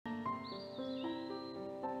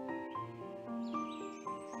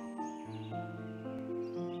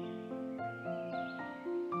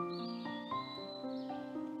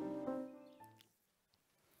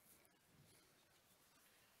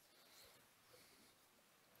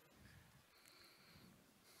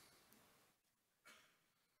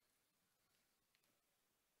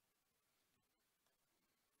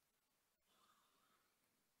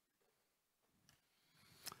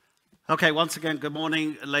Okay, once again, good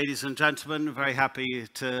morning, ladies and gentlemen. Very happy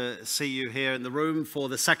to see you here in the room for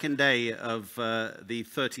the second day of the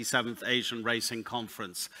 37th Asian Racing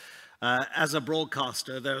Conference. As a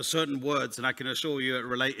broadcaster, there are certain words, and I can assure you it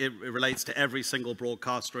relates to every single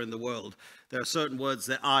broadcaster in the world. There are certain words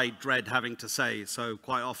that I dread having to say, so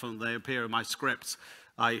quite often they appear in my scripts.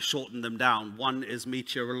 I shorten them down. One is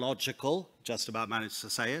meteorological, just about managed to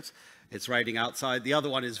say it. It's raining outside. The other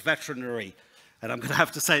one is veterinary. And I'm going to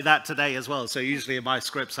have to say that today as well. So usually in my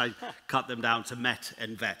scripts, I cut them down to met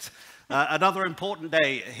and vet. Another important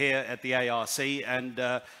day here at the ARC. And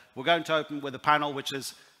we're going to open with a panel which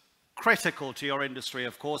is critical to your industry,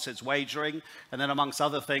 of course. It's wagering. And then amongst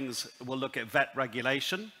other things, we'll look at vet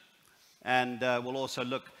regulation. And we'll also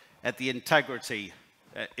look at the integrity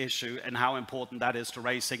issue and how important that is to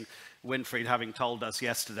racing. Winfried having told us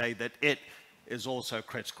yesterday that it is also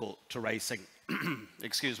critical to racing.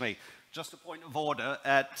 Excuse me. Just a point of order,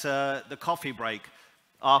 at the coffee break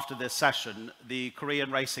after this session, the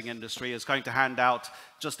Korean racing industry is going to hand out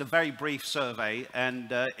just a very brief survey,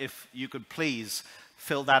 and if you could please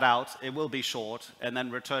fill that out, it will be short, and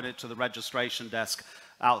then return it to the registration desk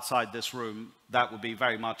outside this room. That would be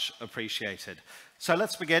very much appreciated. So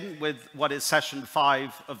let's begin with what is session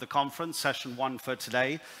 5 of the conference, session 1 for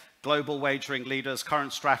today, Global Wagering Leaders,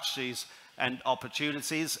 Current Strategies and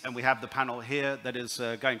Opportunities, and we have the panel here that is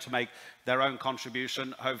going to make their own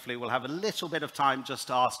contribution. Hopefully we'll have a little bit of time just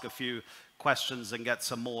to ask a few questions and get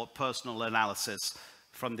some more personal analysis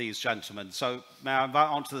from these gentlemen. So may I invite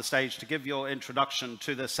onto the stage to give your introduction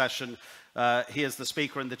to this session. He is the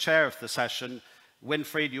speaker and the chair of the session.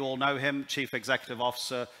 Winfried, you all know him, Chief Executive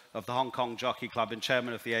Officer of the Hong Kong Jockey Club and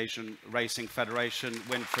Chairman of the Asian Racing Federation,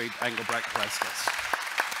 Winfried Engelbrecht-Bresges.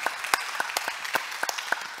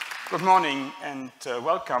 Good morning and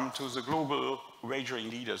welcome to the Global Wagering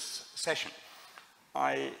Leaders session.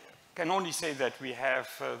 I can only say that we have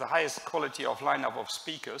the highest quality of lineup of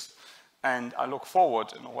speakers, and I look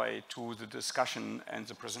forward in a way to the discussion and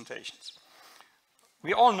the presentations.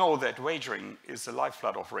 We all know that wagering is the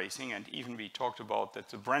lifeblood of racing, and even we talked about that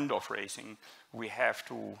the brand of racing, we have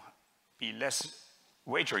to be less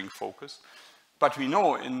wagering focused, but we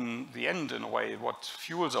know in the end, in a way, what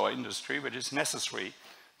fuels our industry, which is necessary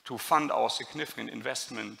to fund our significant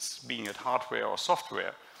investments, being it hardware or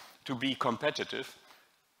software, to be competitive,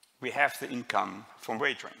 we have the income from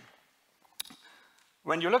wagering.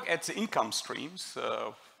 When you look at the income streams,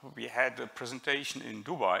 we had a presentation in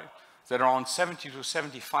Dubai that around 70 to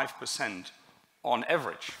 75% on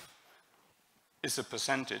average is the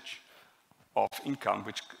percentage of income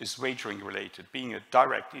which is wagering related, being a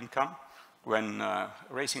direct income when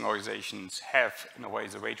racing organizations have, in a way,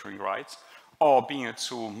 the wagering rights, or being it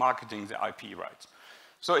through marketing the IP rights.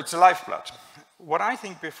 So it's a lifeblood. What I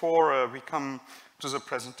think before we come to the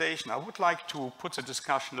presentation, I would like to put the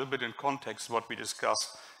discussion a little bit in context what we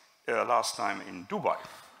discussed last time in Dubai.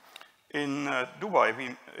 In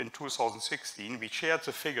Dubai, in 2016, we shared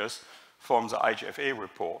the figures from the IGFA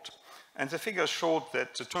report. And the figures showed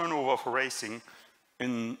that the turnover for racing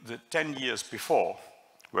in the 10 years before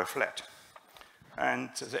were flat. And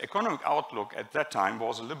the economic outlook at that time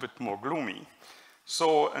was a little bit more gloomy.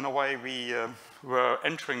 So in a way, we were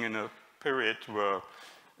entering in a period where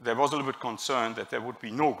there was a little bit concern that there would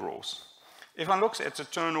be no growth. If one looks at the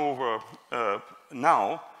turnover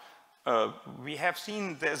now, we have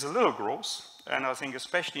seen there's a little growth. And I think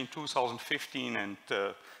especially in 2015 and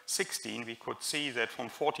 16, we could see that from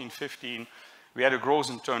 14-15, we had a growth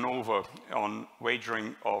in turnover on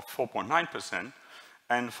wagering of 4.9%.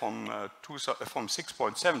 And from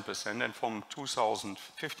 6.7%, and from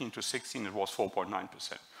 2015 to 16, it was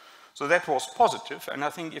 4.9%. So that was positive, and I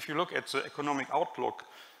think if you look at the economic outlook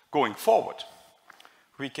going forward,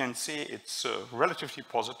 we can see it's relatively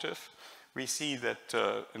positive. We see that,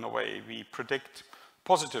 in a way, we predict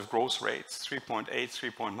positive growth rates, 3.8,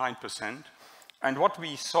 3.9%. And what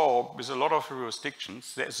we saw with a lot of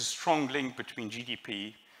jurisdictions, there is a strong link between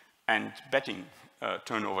GDP and betting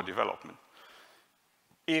turnover development.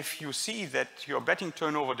 If you see that your betting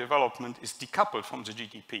turnover development is decoupled from the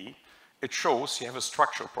GDP, it shows you have a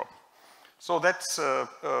structural problem. So that's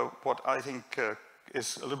what I think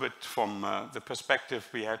is a little bit from the perspective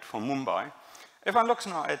we had from Mumbai. If I look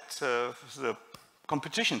now at the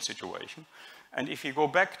competition situation, and if you go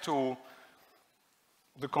back to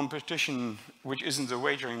the competition which is in the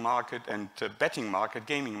wagering market and betting market,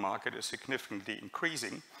 gaming market is significantly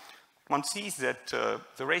increasing, one sees that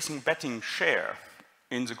the racing betting share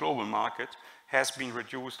in the global market has been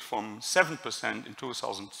reduced from 7% in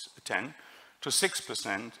 2010 to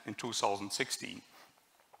 6% in 2016.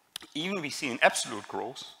 Even we see an absolute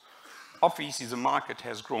growth, obviously the market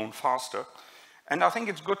has grown faster. And I think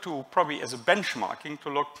it's good to probably as a benchmarking to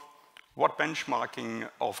look what benchmarking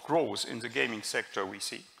of growth in the gaming sector we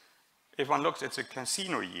see. If one looks at the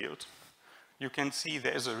casino yield, you can see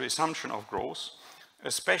there is a resumption of growth,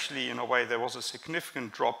 especially in a way there was a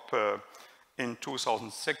significant drop in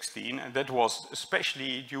 2016, and that was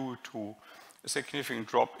especially due to a significant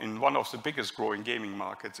drop in one of the biggest growing gaming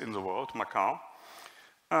markets in the world, Macau.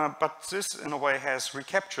 But this, in a way, has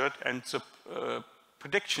recaptured, and the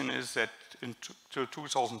prediction is that to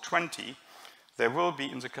 2020, there will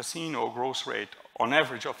be in the casino growth rate on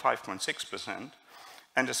average of 5.6%,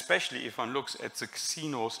 and especially if one looks at the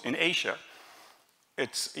casinos in Asia,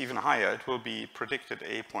 it's even higher. It will be predicted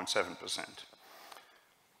 8.7%.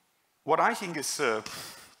 What I think is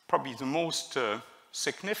probably the most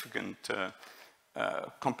significant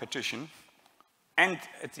competition, and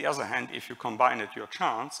at the other hand, if you combine it, your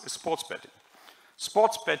chance, is sports betting.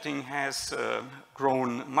 Sports betting has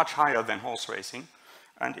grown much higher than horse racing,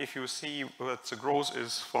 and if you see what the growth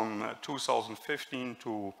is from 2015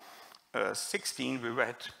 to 16, we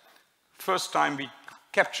had first time we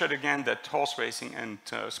captured again that horse racing and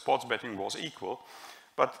sports betting was equal.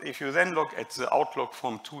 But if you then look at the outlook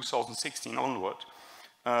from 2016 onward,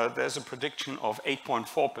 there's a prediction of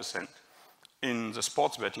 8.4% in the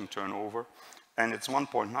sports betting turnover, and it's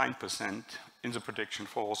 1.9% in the prediction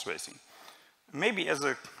for horse racing. Maybe as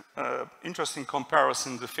an interesting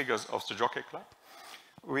comparison, the figures of the Jockey Club.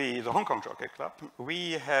 The Hong Kong Jockey Club,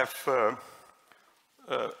 we have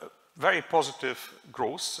very positive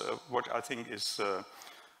growth, what I think is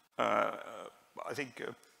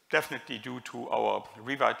definitely due to our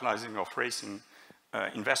revitalizing of racing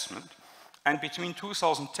investment. And between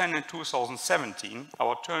 2010 and 2017,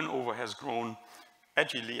 our turnover has grown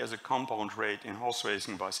agilely as a compound rate in horse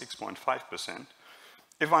racing by 6.5%.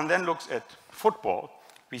 If one then looks at football,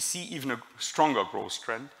 we see even a stronger growth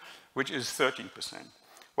trend, which is 13%.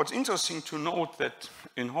 What's interesting to note that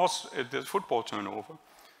in the football turnover,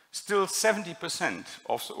 still 70%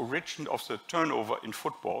 of the origin of the turnover in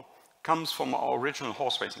football comes from our original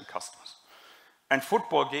horse racing customers. And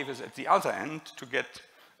football gave us at the other end to get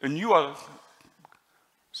a newer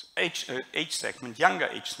age segment, younger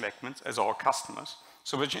age segments as our customers,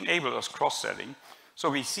 so which enable us cross-selling. So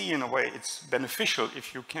we see in a way it's beneficial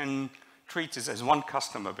if you can treat this as one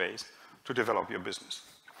customer base to develop your business.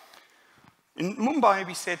 In Mumbai,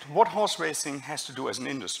 we said what horse racing has to do as an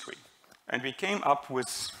industry. And we came up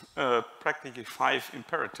with practically 5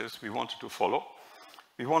 imperatives we wanted to follow.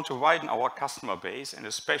 We want to widen our customer base and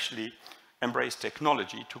especially embrace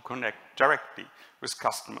technology to connect directly with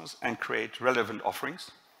customers and create relevant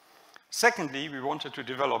offerings. Secondly, we wanted to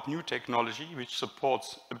develop new technology which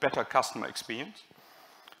supports a better customer experience.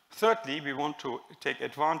 Thirdly, we want to take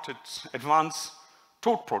advanced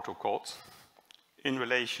tote protocols in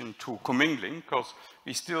relation to commingling, because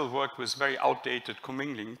we still work with very outdated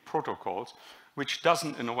commingling protocols, which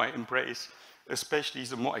doesn't in a way embrace especially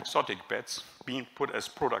the more exotic bets being put as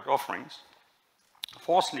product offerings.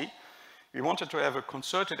 Fourthly, we wanted to have a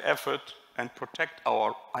concerted effort and protect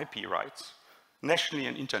our IP rights, nationally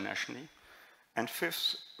and internationally. And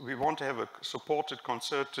fifth, we want to have a supported,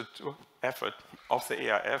 concerted effort of the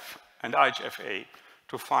AIF and IHFA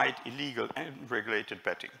to fight illegal and regulated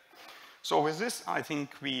betting. So with this, I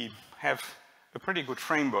think we have a pretty good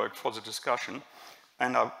framework for the discussion,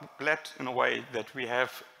 and I'm glad in a way that we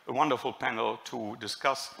have a wonderful panel to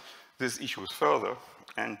discuss these issues further.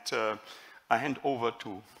 And I hand over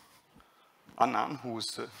to Anand,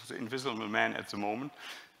 who's the invisible man at the moment,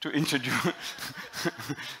 to introduce,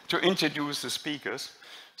 the speakers.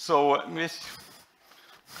 So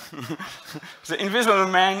the invisible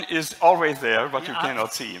man is always there, but you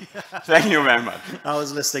cannot see him. Thank you very much. I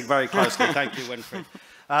was listening very closely. Thank you, Winfried.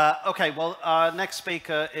 Okay, well, our next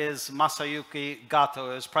speaker is Masayuki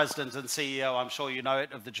Goto, who's president and CEO, I'm sure you know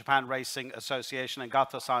it, of the Japan Racing Association. And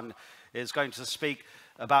Goto-san is going to speak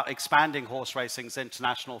about expanding horse racing's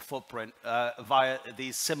international footprint via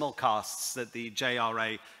these simulcasts that the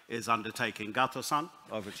JRA is undertaking. Goto-san,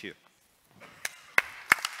 over to you.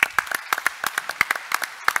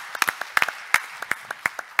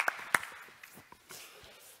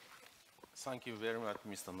 Thank you very much,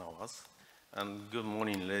 Mr. Nawaz, and good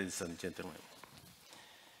morning, ladies and gentlemen.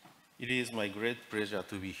 It is my great pleasure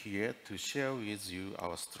to be here to share with you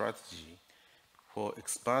our strategy for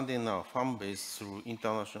expanding our fan base through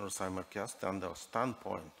international simulcast and our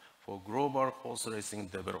standpoint for global horse racing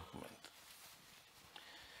development.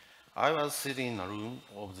 I was sitting in a room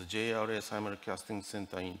of the JRA Simulcasting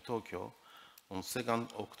Center in Tokyo on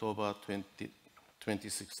 2nd October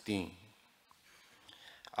 2016.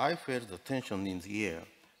 I felt the tension in the air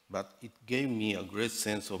but it gave me a great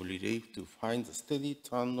sense of relief to find the steady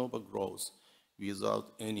turnover growth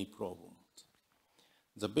without any problems.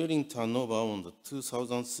 The betting turnover on the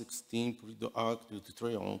 2016 Prix d'Arc de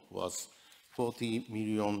Triomphe was $40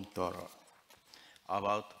 million.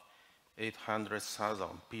 About 800,000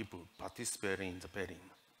 people participated in the betting.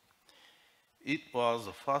 It was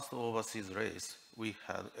the first overseas race we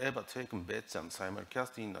had ever taken bets and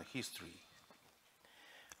simulcast in the history.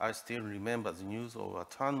 I still remember the news of a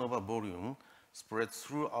turnover volume spread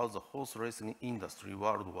throughout the horse racing industry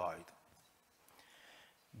worldwide.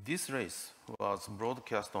 This race was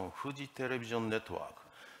broadcast on Fuji Television Network,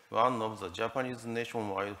 one of the Japanese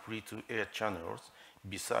nationwide free-to-air channels,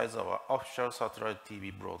 besides our official satellite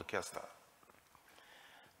TV broadcaster.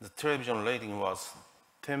 The television rating was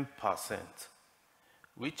 10%,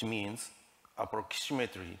 which means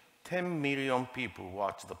approximately 10 million people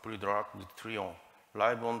watched the Prix d'Arc de Triomphe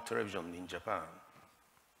live on television in Japan.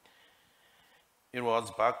 It was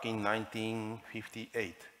back in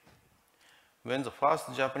 1958, when the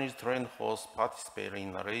first Japanese trained horse participated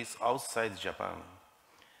in a race outside Japan.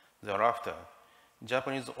 Thereafter,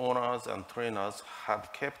 Japanese owners and trainers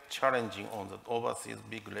have kept challenging on the overseas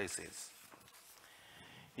big races.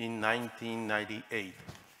 In 1998,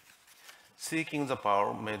 Seeking the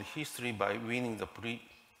Power made history by winning the Prix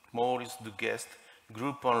Maurice Duguesne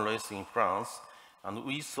Group 1 race in France, and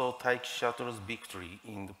we saw Taiki Shuttle's victory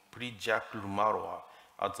in the Prix Jacques Le Marois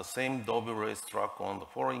at the same double race track on the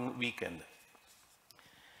following weekend.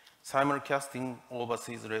 Simulcasting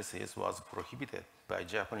overseas races was prohibited by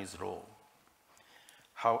Japanese law.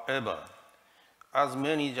 However, as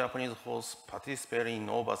many Japanese horses participated in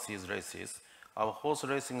overseas races, our horse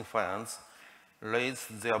racing fans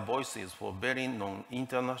raised their voices for betting on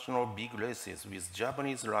international big races with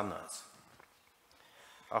Japanese runners.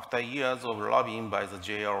 After years of lobbying by the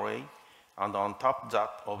JRA, and on top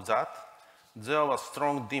of that, there were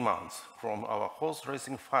strong demands from our horse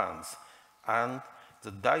racing fans and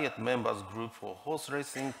the Diet Members Group for Horse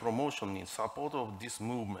Racing Promotion in support of this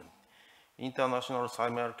movement. International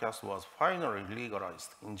simulcast was finally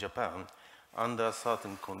legalized in Japan under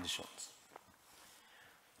certain conditions.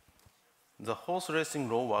 The horse racing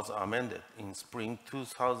law was amended in spring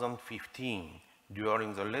 2015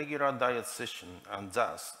 during the regular Diet session, and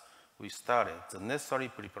thus we started the necessary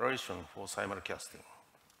preparation for simulcasting.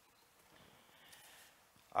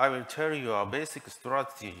 I will tell you our basic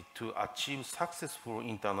strategy to achieve successful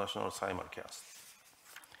international simulcast.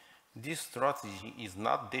 This strategy is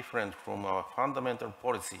not different from our fundamental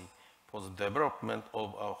policy for the development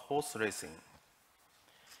of our horse racing.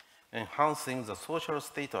 Enhancing the social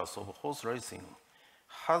status of horse racing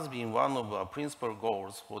has been one of our principal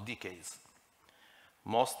goals for decades.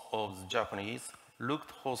 Most of the Japanese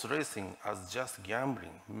looked horse racing as just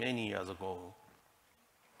gambling many years ago.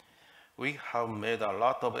 We have made a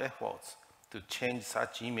lot of efforts to change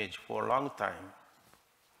such image for a long time.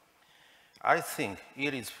 I think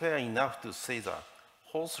it is fair enough to say that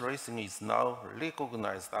horse racing is now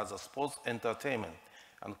recognized as a sports entertainment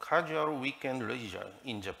and casual weekend leisure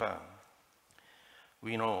in Japan.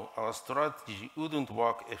 We know our strategy wouldn't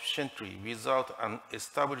work efficiently without an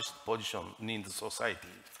established position in the society.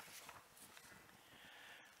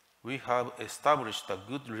 We have established a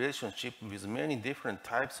good relationship with many different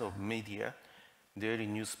types of media, daily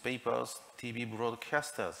newspapers, TV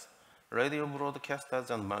broadcasters, radio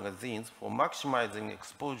broadcasters, and magazines for maximizing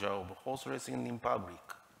exposure of horse racing in public.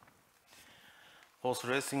 Horse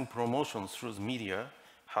racing promotion through the media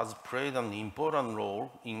has played an important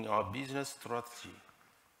role in our business strategy.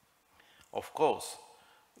 Of course,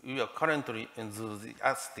 we are currently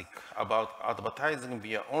enthusiastic about advertising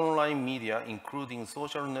via online media, including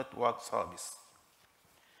social network service.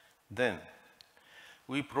 Then,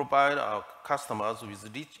 we provide our customers with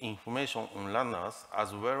rich information on runners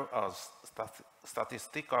as well as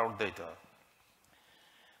statistical data.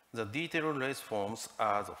 The detailed race forms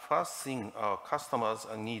are the first thing our customers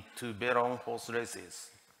need to bet on horse races.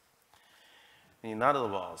 In other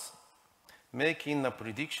words, making a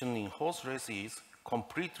prediction in horse races is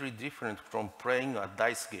completely different from playing a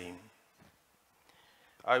dice game.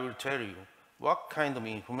 I will tell you what kind of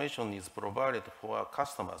information is provided for our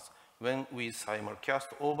customers when we simulcast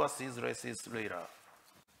overseas races later.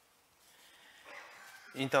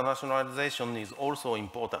 Internationalization is also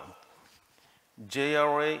important.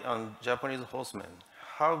 JRA and Japanese horsemen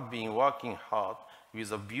have been working hard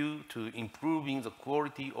with a view to improving the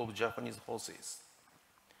quality of Japanese horses.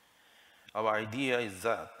 Our idea is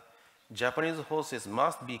that Japanese horses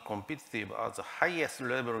must be competitive at the highest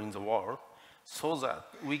level in the world so that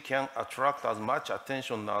we can attract as much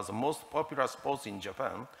attention as the most popular sports in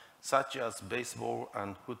Japan, such as baseball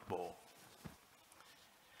and football.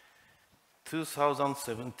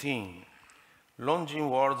 2017, Longines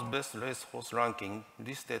World's Best Race Horse Ranking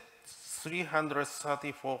listed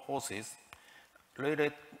 334 horses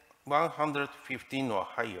rated 115 or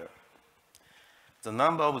higher. The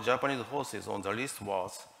number of Japanese horses on the list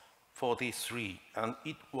was 43, and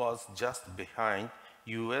it was just behind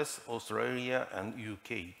US, Australia, and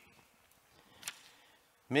UK.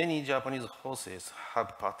 Many Japanese horses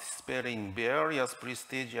have participated in various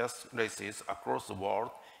prestigious races across the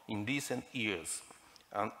world in recent years,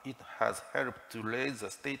 and it has helped to raise the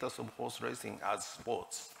status of horse racing as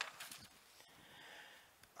sports.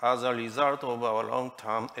 As a result of our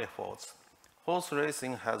long-term efforts, horse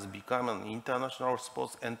racing has become an international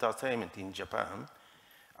sports entertainment in Japan,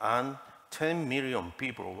 and 10 million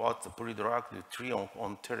people watch the Pre-Draft Triumph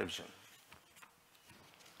on television.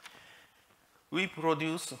 We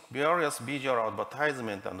produce various visual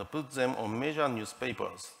advertisements and put them on major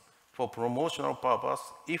newspapers for promotional purpose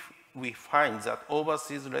if we find that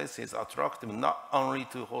overseas races are attractive not only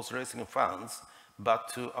to horse racing fans, but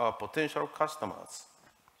to our potential customers.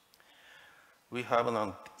 We have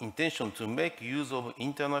an intention to make use of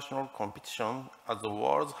international competition at the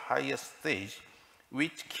world's highest stage,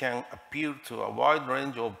 which can appeal to a wide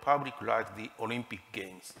range of public like the Olympic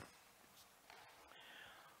Games.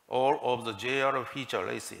 All of the JR feature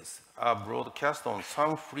races are broadcast on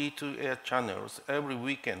some free-to-air channels every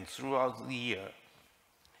weekend throughout the year.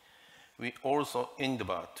 We also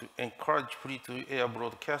endeavor to encourage free-to-air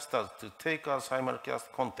broadcasters to take our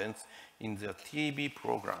simulcast contents in their TV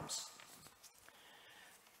programs.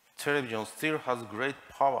 Television still has great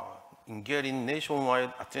power in getting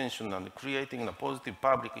nationwide attention and creating a positive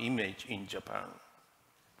public image in Japan.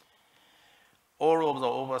 All of the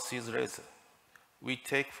overseas races we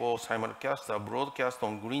take for simulcast are broadcast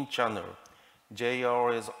on Green Channel,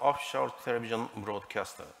 JRA's official television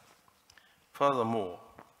broadcaster. Furthermore,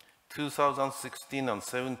 2016 and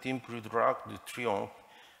 17 Pre-Draft Triumph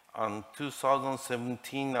and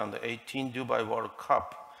 2017 and 18 Dubai World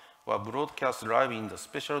Cup were broadcast live in the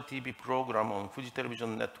special TV program on Fuji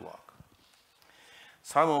Television Network.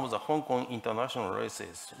 Some of the Hong Kong international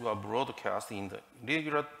races were broadcast in the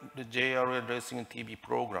regular JRA Racing TV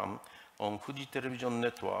program on Fuji Television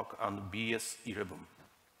Network and BS11.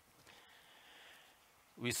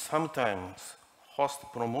 We sometimes host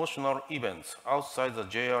promotional events outside the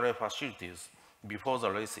JRA facilities before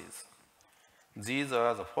the races. These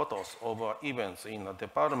are the photos of our events in a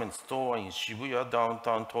department store in Shibuya,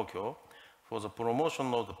 downtown Tokyo, for the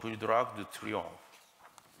promotion of the Pre-Draft Triumph.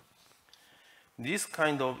 This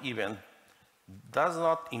kind of event does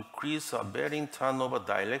not increase our betting turnover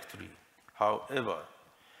directly. However,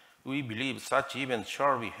 we believe such events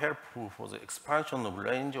shall be helpful for the expansion of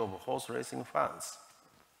range of horse racing fans.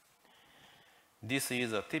 This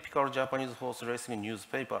is a typical Japanese horse racing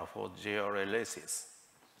newspaper for JRA races.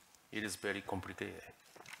 It is very complicated.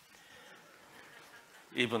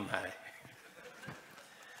 Even I,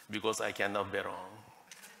 because I cannot bet on.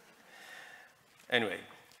 Anyway,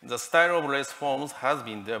 the style of race forms has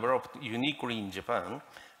been developed uniquely in Japan,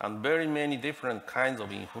 and very many different kinds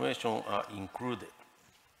of information are included.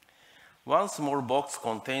 One small box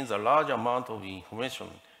contains a large amount of information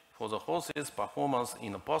for the horse's performance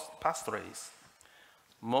in a past race.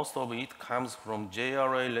 Most of it comes from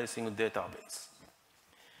JRA Racing database.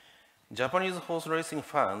 Japanese horse racing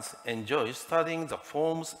fans enjoy studying the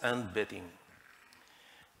forms and betting.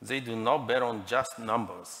 They do not bet on just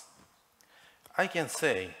numbers. I can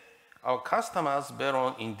say our customers bet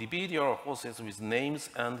on individual horses with names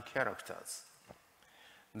and characters.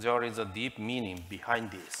 There is a deep meaning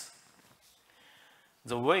behind this.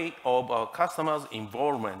 The way of our customers'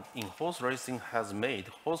 involvement in horse racing has made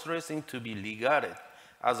horse racing to be regarded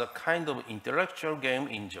as a kind of intellectual game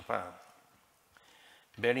in Japan.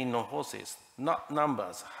 Betting on horses, not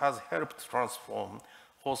numbers, has helped transform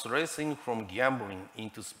horse racing from gambling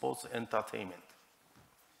into sports entertainment.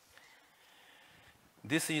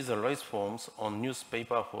 This is the race forms on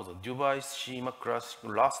newspaper for the Dubai Shima Classic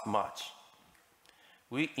last March.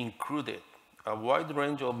 We included a wide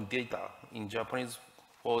range of data in Japanese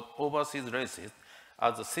for overseas races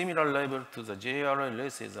at a similar level to the JRA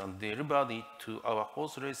races and delivered it to our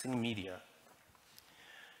horse racing media.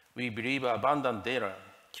 We believe abundant data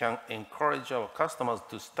can encourage our customers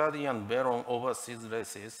to study and bet on overseas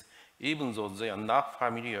races, even though they are not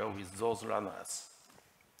familiar with those runners.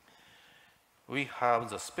 We have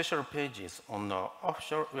the special pages on our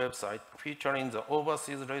official website featuring the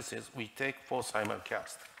overseas races we take for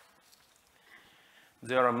simulcast.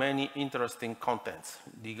 There are many interesting contents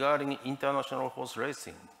regarding international horse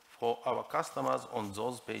racing, for our customers on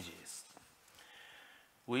those pages.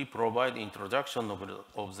 We provide introduction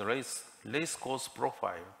of the race course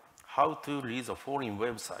profile, how to read the foreign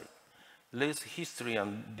website, race history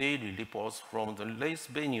and daily reports from the race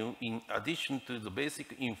venue in addition to the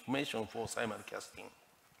basic information for simulcasting.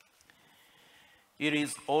 It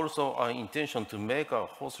is also our intention to make our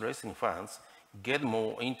horse racing fans get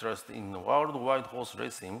more interested in worldwide horse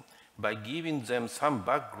racing by giving them some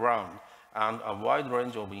background and a wide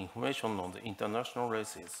range of information on the international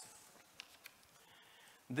races.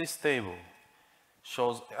 This table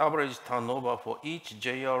shows average turnover for each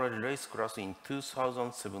JRL race class in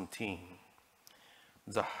 2017.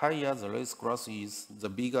 The higher the race class is, the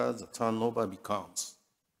bigger the turnover becomes.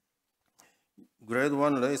 Grade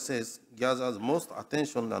 1 races gather the most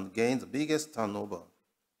attention and gain the biggest turnover.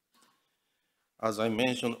 As I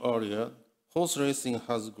mentioned earlier, horse racing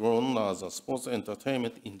has grown as a sports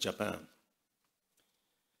entertainment in Japan.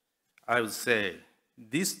 I would say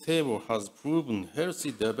this table has proven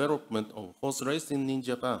healthy development of horse racing in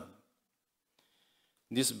Japan.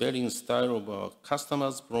 This betting style of our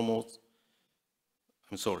customers promotes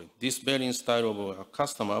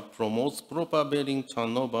proper betting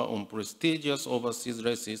turnover on prestigious overseas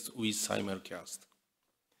races with simulcast.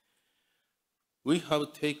 We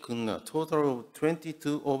have taken a total of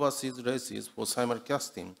 22 overseas races for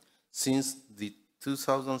simulcasting since the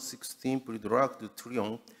 2016 Prix de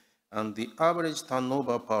Triomphe, and the average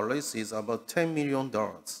turnover per race is about $10 million.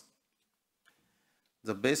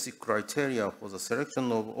 The basic criteria for the selection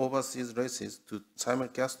of overseas races to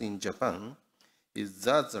simulcast in Japan is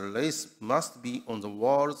that the race must be on the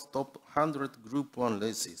world's top 100 Group 1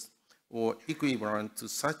 races, or equivalent to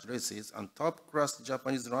such races, and top-class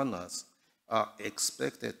Japanese runners are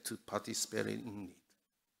expected to participate in it.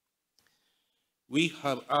 We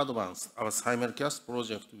have advanced our simulcast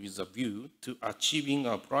project with a view to achieving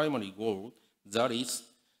our primary goal, that is,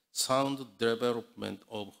 sound development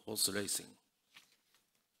of horse racing.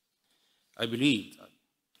 I believe that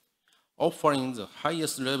offering the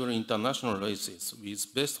highest level international races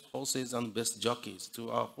with best horses and best jockeys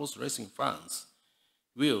to our horse racing fans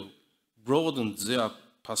will broaden their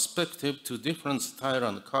perspective to different style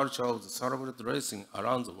and culture of the thoroughbred racing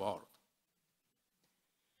around the world.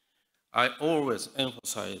 I always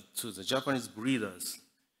emphasize to the Japanese breeders,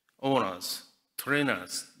 owners,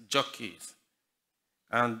 trainers, jockeys,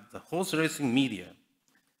 and the horse racing media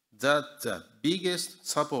that the biggest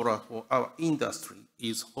supporter for our industry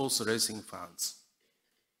is horse racing fans.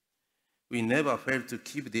 We never fail to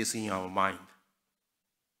keep this in our mind.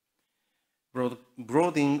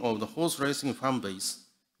 Broadening of the horse racing fan base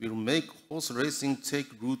will make horse racing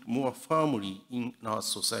take root more firmly in our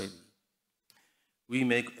society. We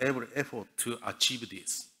make every effort to achieve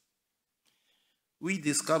this. We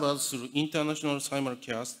discovered through international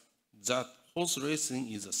simulcast that horse racing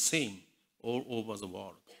is the same all over the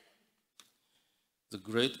world. The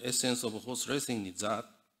great essence of horse racing is that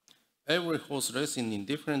every horse racing in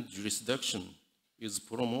different jurisdictions is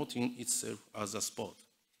promoting itself as a sport.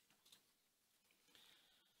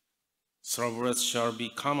 Thoroughbreds shall be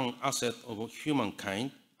common asset of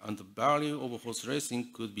humankind, and the value of horse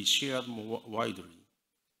racing could be shared more widely.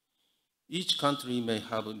 Each country may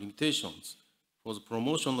have limitations for the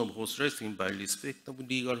promotion of horse racing by respective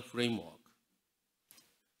legal framework.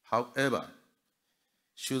 However,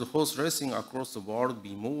 should horse racing across the world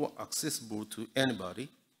be more accessible to anybody,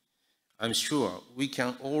 I'm sure we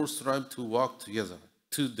can all strive to work together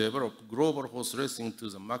to develop global horse racing to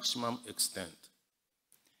the maximum extent.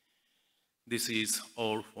 This is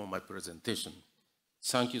all for my presentation.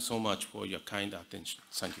 Thank you so much for your kind attention.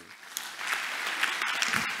 Thank you.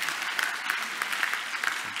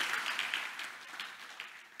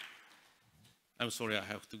 I'm sorry, I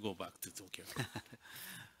have to go back to Tokyo.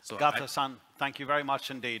 So Goto-san, thank you very much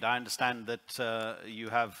indeed. I understand that you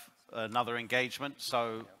have another engagement,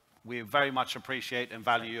 so we very much appreciate and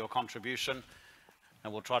value your contribution,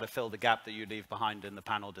 and we'll try to fill the gap that you leave behind in the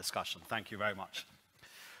panel discussion. Thank you very much.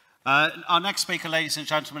 Our next speaker, ladies and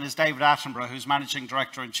gentlemen, is David Attenborough, who's Managing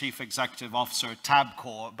Director and Chief Executive Officer at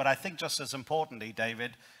Tabcorp. But I think just as importantly,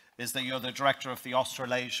 David, is that you're the Director of the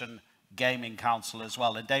Australasian Gaming Council as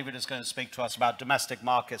well. And David is going to speak to us about domestic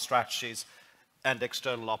market strategies and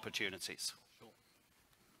external opportunities. Sure.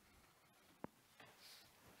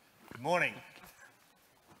 Good morning.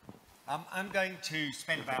 I'm going to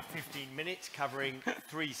spend about 15 minutes covering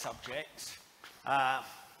 3 subjects.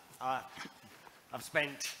 I've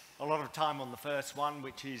spent a lot of time on the first one,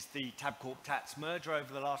 which is the Tabcorp-Tats merger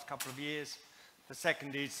over the last couple of years. The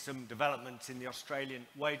second is some developments in the Australian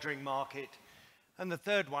wagering market. And the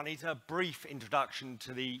third one is a brief introduction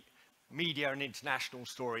to the media and international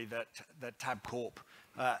story that Tabcorp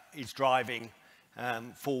is driving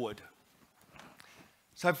forward.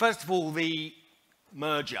 So first of all, the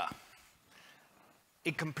merger.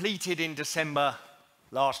 It completed in December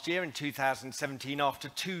last year, in 2017, after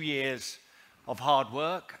 2 years of hard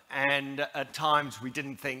work, and at times we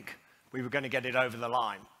didn't think we were going to get it over the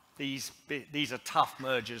line. These are tough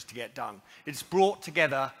mergers to get done. It's brought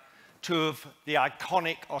together two of the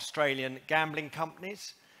iconic Australian gambling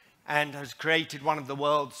companies and has created one of the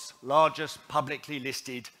world's largest publicly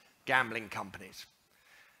listed gambling companies.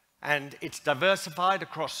 And it's diversified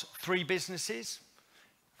across 3 businesses.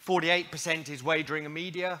 48% is wagering and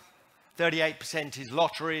media, 38% is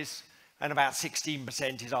lotteries, and about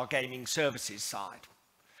 16% is our gaming services side.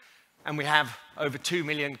 And we have over 2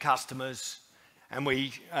 million customers, and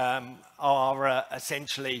we are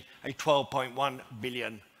essentially a $12.1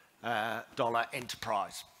 billion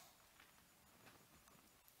enterprise.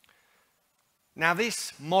 Now,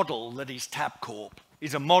 this model that is Tabcorp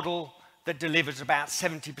is a model that delivers about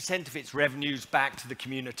 70% of its revenues back to the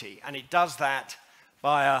community, and it does that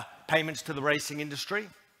via payments to the racing industry,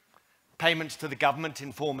 payments to the government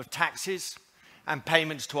in form of taxes, and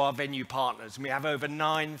payments to our venue partners. And we have over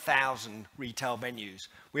 9,000 retail venues.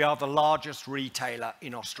 We are the largest retailer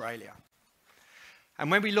in Australia. And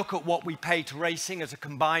when we look at what we pay to racing as a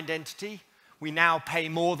combined entity, we now pay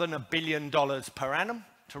more than $1 billion per annum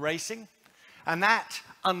to racing, and that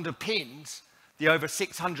underpins the over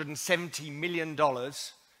 $670 million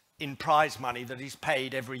in prize money that is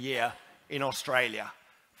paid every year in Australia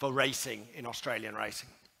for racing, in Australian racing.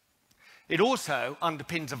 It also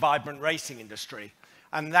underpins a vibrant racing industry,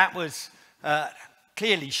 and that was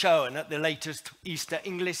clearly shown at the latest Easter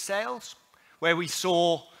English sales, where we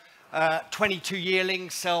saw 22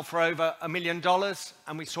 yearlings sell for over $1 million,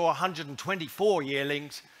 and we saw 124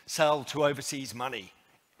 yearlings sell to overseas money.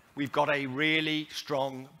 We've got a really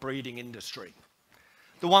strong breeding industry.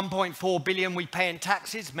 The $1.4 billion we pay in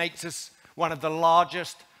taxes makes us one of the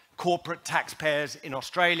largest corporate taxpayers in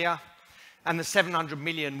Australia, and the $700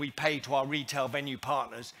 million we pay to our retail venue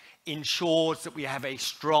partners ensures that we have a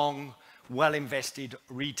strong, well-invested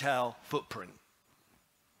retail footprint.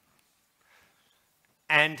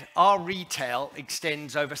 And our retail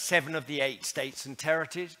extends over 7 of the 8 states and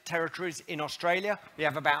territories in Australia. We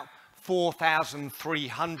have about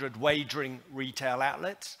 4,300 wagering retail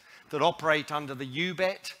outlets that operate under the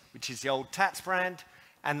UBET, which is the old Tats brand,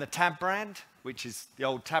 and the Tab brand, which is the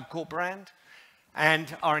old Tabcorp brand.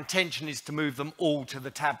 And our intention is to move them all to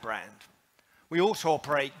the Tab brand. We also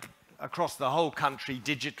operate across the whole country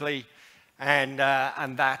digitally, and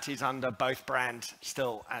that is under both brands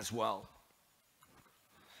still as well.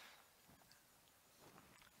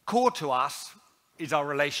 Core to us is our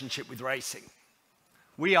relationship with racing.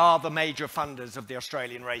 We are the major funders of the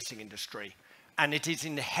Australian racing industry, and it is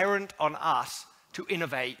inherent on us to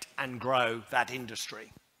innovate and grow that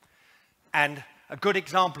industry. And a good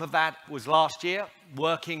example of that was last year,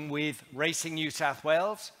 working with Racing New South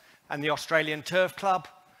Wales and the Australian Turf Club.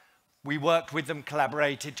 We worked with them,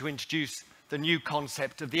 collaborated to introduce the new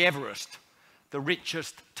concept of the Everest, the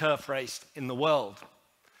richest turf race in the world.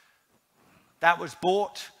 That was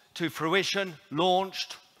brought to fruition,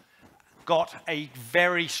 launched, got a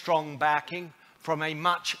very strong backing from a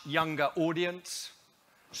much younger audience,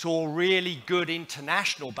 saw really good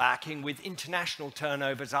international backing with international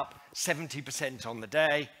turnovers up 70% on the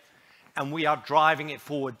day, and we are driving it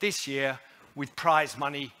forward this year with prize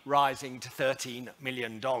money rising to $13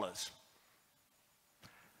 million.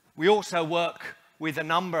 We also work with a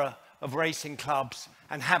number of racing clubs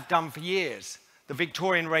and have done for years. The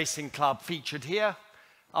Victorian Racing Club featured here.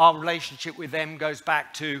 Our relationship with them goes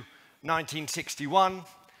back to 1961.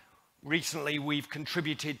 Recently, we've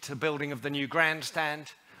contributed to the building of the new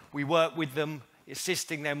grandstand. We work with them,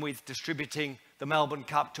 assisting them with distributing the Melbourne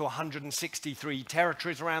Cup to 163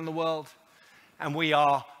 territories around the world. And we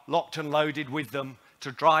are locked and loaded with them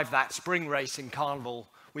to drive that spring racing carnival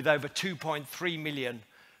with over 2.3 million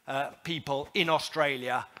people in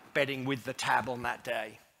Australia betting with the Tab on that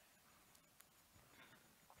day.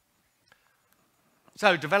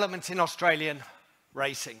 So, developments in Australian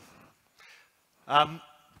racing.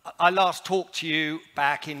 I last talked to you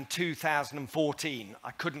back in 2014.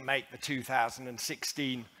 I couldn't make the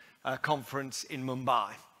 2016 conference in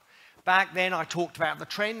Mumbai. Back then, I talked about the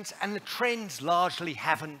trends, and the trends largely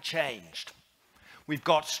haven't changed. We've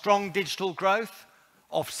got strong digital growth,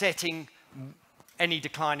 offsetting any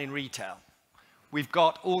decline in retail. We've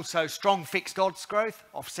got also strong fixed odds growth,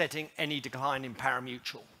 offsetting any decline in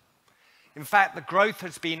parimutuel. In fact, the growth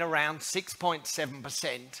has been around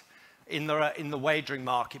 6.7% in the wagering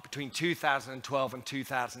market between 2012 and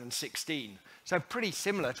 2016. So pretty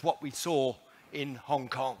similar to what we saw in Hong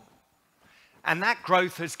Kong. And that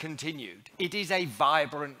growth has continued. It is a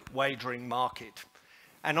vibrant wagering market.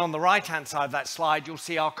 And on the right-hand side of that slide, you'll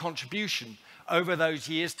see our contribution over those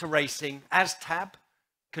years to racing as Tab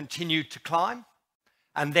continued to climb.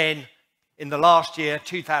 And then in the last year,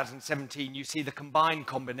 2017, you see the combined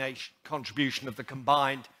contribution of the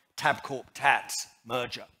combined Tabcorp-Tats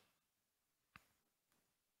merger.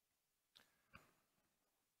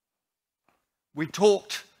 We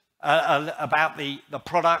talked about the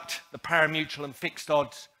product, the parimutuel and fixed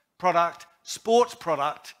odds product. Sports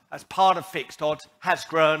product, as part of fixed odds, has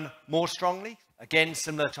grown more strongly, again,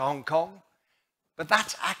 similar to Hong Kong. But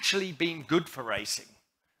that's actually been good for racing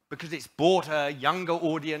because it's brought a younger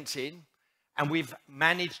audience in, and we've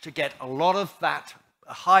managed to get a lot of that,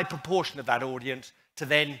 a high proportion of that audience to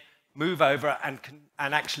then move over and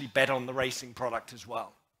actually bet on the racing product as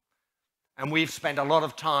well. And we've spent a lot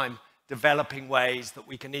of time developing ways that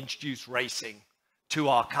we can introduce racing to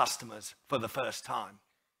our customers for the first time.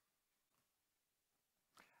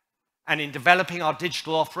 And in developing our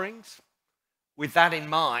digital offerings, with that in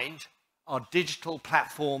mind, our digital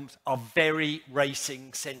platforms are very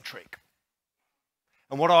racing-centric.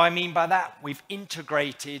 And what do I mean by that? We've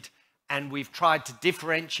integrated and we've tried to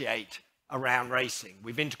differentiate around racing.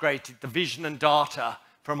 We've integrated the vision and data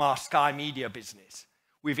from our Sky Media business.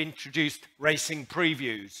 We've introduced racing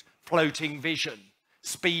previews, floating vision,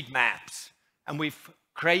 speed maps, and we've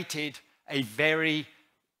created a very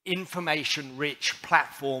information-rich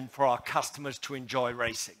platform for our customers to enjoy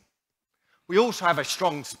racing. We also have a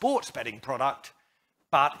strong sports betting product,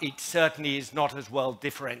 but it certainly is not as well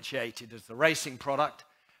differentiated as the racing product,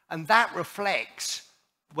 and that reflects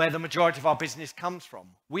where the majority of our business comes from.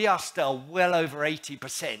 We are still well over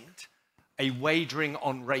 80% a wagering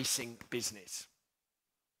on racing business.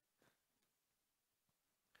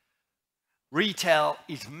 Retail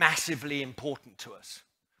is massively important to us.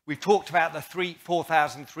 We've talked about the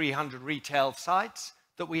 4,300 retail sites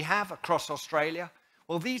that we have across Australia.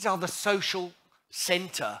 Well, these are the social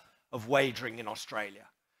centre of wagering in Australia.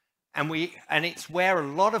 And it's where a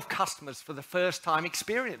lot of customers for the first time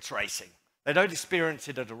experience racing. They don't experience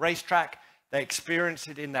it at a racetrack, they experience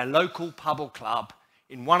it in their local pub or club,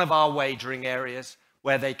 in one of our wagering areas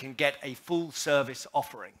where they can get a full service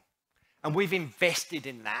offering. And we've invested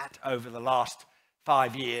in that over the last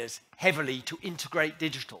 5 years heavily to integrate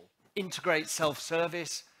digital, integrate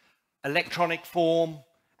self-service, electronic form,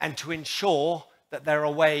 and to ensure that there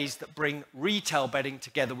are ways that bring retail betting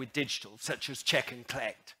together with digital, such as check and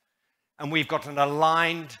collect. And we've got an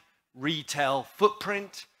aligned retail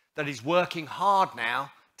footprint that is working hard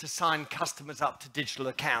now to sign customers up to digital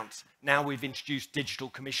accounts. Now we've introduced digital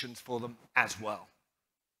commissions for them as well.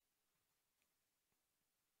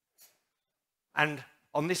 And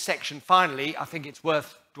on this section, finally, I think it's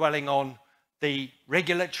worth dwelling on the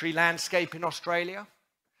regulatory landscape in Australia.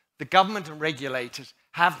 The government and regulators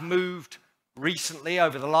have moved recently,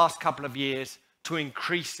 over the last couple of years, to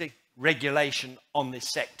increasing regulation on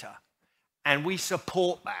this sector. And we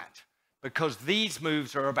support that because these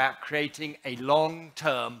moves are about creating a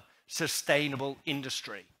long-term, sustainable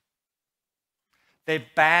industry. They've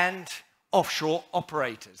banned offshore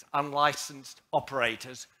operators, unlicensed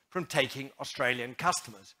operators, from taking Australian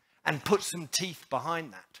customers and put some teeth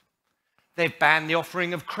behind that. They've banned the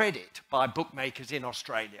offering of credit by bookmakers in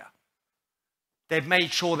Australia. They've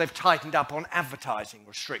made sure they've tightened up on advertising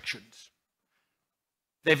restrictions.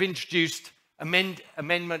 They've introduced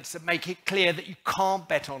amendments that make it clear that you can't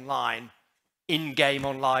bet online in-game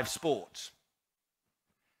on live sports.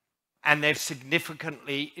 And they've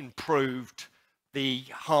significantly improved the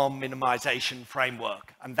harm minimization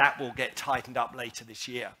framework, and that will get tightened up later this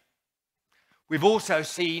year. We've also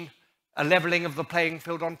seen a levelling of the playing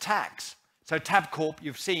field on tax. So Tabcorp,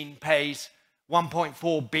 you've seen, pays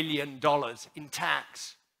 $1.4 billion in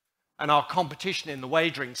tax, and our competition in the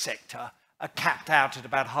wagering sector are capped out at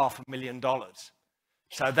about $500,000.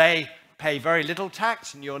 So they pay very little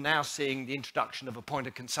tax, and you're now seeing the introduction of a point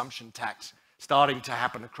of consumption tax starting to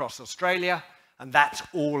happen across Australia, and that's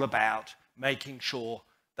all about making sure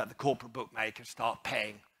that the corporate bookmakers start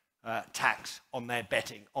paying tax on their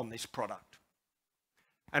betting on this product.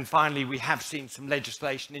 And finally, we have seen some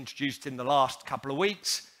legislation introduced in the last couple of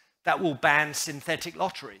weeks that will ban synthetic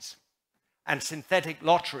lotteries. And synthetic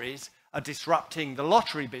lotteries are disrupting the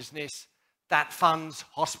lottery business that funds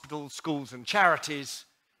hospitals, schools, and charities,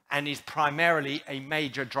 and is primarily a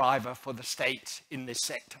major driver for the state in this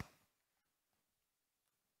sector.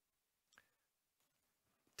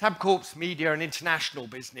 Tabcorp's media and international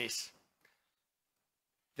business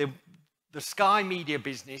the Sky Media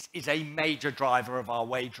business is a major driver of our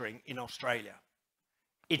wagering in Australia.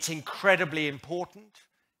 It's incredibly important,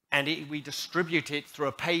 and we distribute it through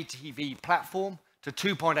a pay TV platform to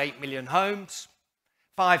 2.8 million homes,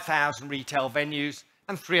 5,000 retail venues,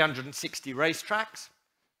 and 360 racetracks.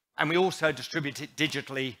 And we also distribute it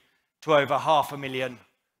digitally to over 500,000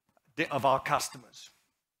 of our customers.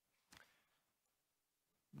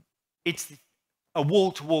 It's a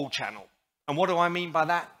wall-to-wall channel. And what do I mean by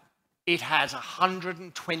that? It has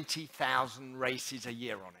 120,000 races a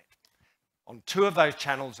year on it. On 2 of those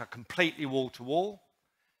channels are completely wall-to-wall,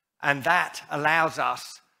 and that allows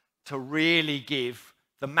us to really give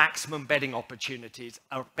the maximum betting opportunities,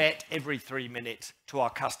 a bet every 3 minutes, to our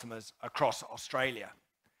customers across Australia.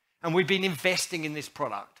 And we've been investing in this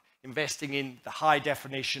product, investing in the high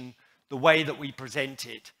definition, the way that we present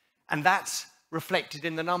it, and that's reflected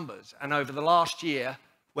in the numbers. And over the last year,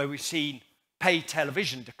 where we've seen paid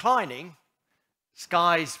television declining,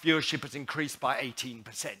 Sky's viewership has increased by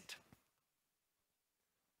 18%.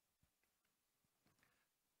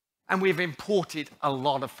 And we've imported a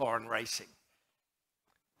lot of foreign racing.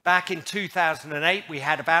 Back in 2008, we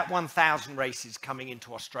had about 1,000 races coming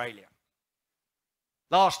into Australia.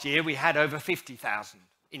 Last year, we had over 50,000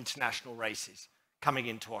 international races coming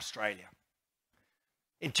into Australia.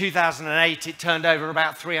 In 2008, it turned over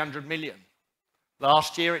about 300 million.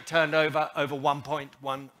 Last year, it turned over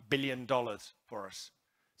 $1.1 billion for us.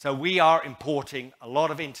 So we are importing a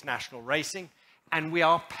lot of international racing, and we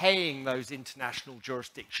are paying those international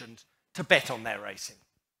jurisdictions to bet on their racing.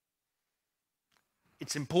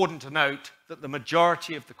 It's important to note that the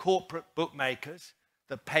majority of the corporate bookmakers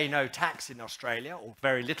that pay no tax in Australia, or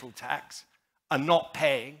very little tax, are not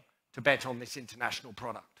paying to bet on this international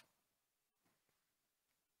product.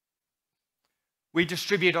 We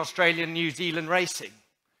distribute Australian and New Zealand racing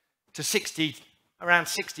to around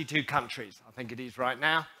 62 countries, I think it is right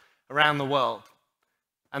now, around the world.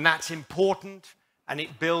 And that's important, and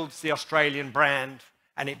it builds the Australian brand,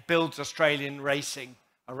 and it builds Australian racing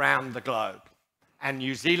around the globe. And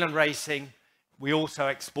New Zealand racing, we also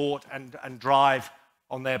export and drive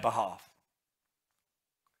on their behalf.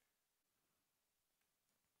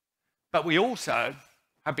 But we also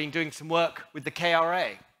have been doing some work with the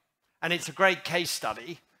KRA, and it's a great case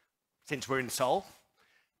study since we're in Seoul.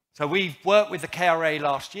 So we've worked with the KRA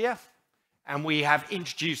last year, and we have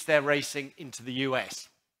introduced their racing into the US.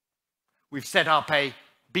 We've set up a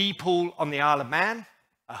B pool on the Isle of Man,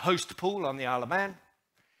 a host pool on the Isle of Man,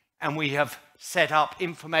 and we have set up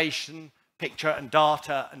information, picture and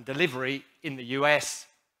data and delivery in the US,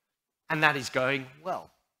 and that is going well.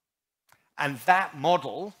 And that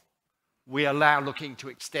model we are now looking to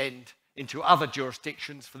extend into other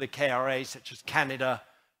jurisdictions for the KRA, such as Canada,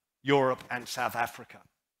 Europe, and South Africa.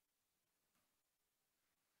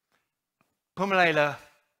 Pumalela,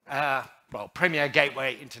 Premier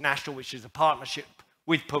Gateway International, which is a partnership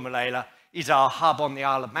with Pumalela, is our hub on the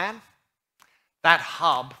Isle of Man. That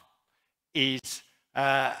hub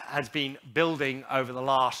has been building over the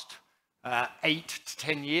last 8 to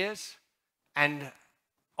 10 years, and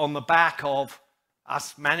on the back of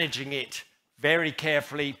us managing it very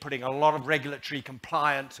carefully, putting a lot of regulatory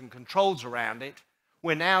compliance and controls around it,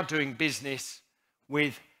 we're now doing business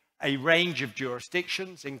with a range of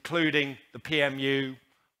jurisdictions, including the PMU,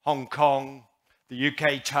 Hong Kong, the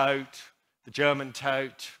UK tote, the German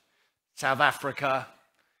tote, South Africa,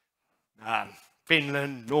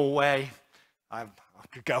 Finland, Norway. I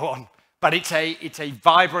could go on, but it's a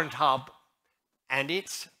vibrant hub, and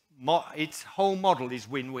its whole model is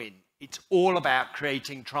win-win. It's all about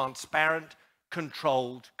creating transparent,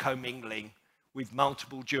 controlled commingling with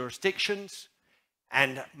multiple jurisdictions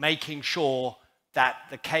and making sure that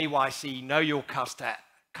the KYC, know your customer,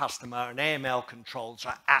 and AML controls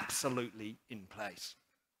are absolutely in place.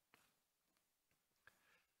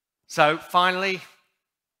 So finally,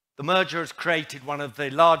 the merger has created one of the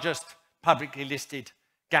largest publicly listed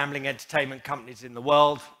gambling entertainment companies in the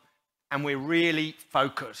world, and we're really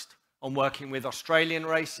focused on working with Australian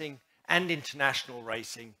racing and international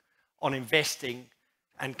racing on investing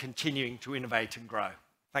and continuing to innovate and grow.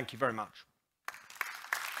 Thank you very much.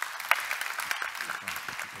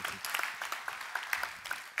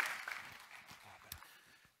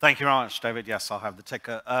 Thank you very much, David. Yes, I'll have the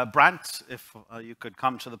ticker. Brant, if you could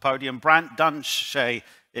come to the podium. Brant Dunshea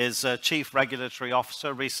is Chief Regulatory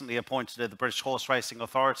Officer, recently appointed to the British Horse Racing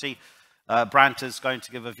Authority. Brant is going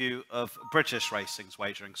to give a view of British racing's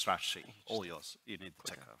wagering strategy. All yours. You need the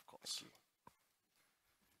ticker, of course.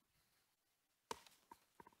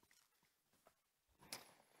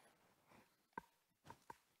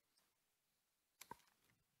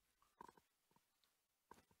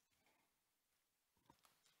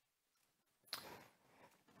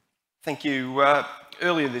 Thank you.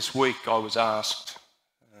 Earlier this week I was asked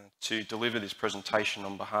to deliver this presentation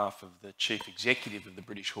on behalf of the Chief Executive of the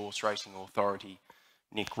British Horse Racing Authority,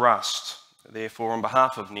 Nick Rust. Therefore, on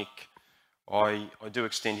behalf of Nick, I do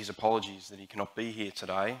extend his apologies that he cannot be here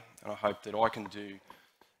today, and I hope that I can do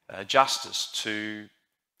justice to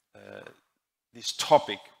this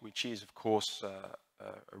topic, which is, of course, a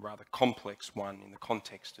rather complex one in the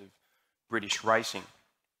context of British racing.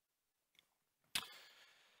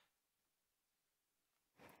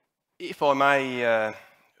 If I may,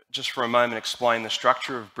 just for a moment, explain the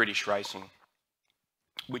structure of British racing,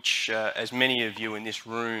 which, as many of you in this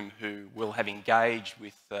room who will have engaged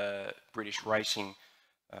with British racing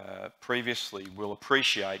previously will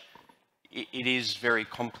appreciate, it is very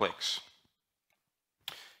complex.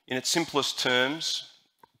 In its simplest terms,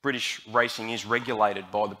 British racing is regulated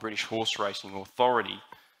by the British Horse Racing Authority,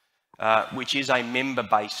 which is a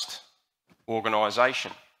member-based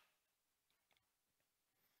organisation.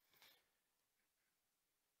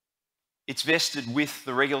 It's vested with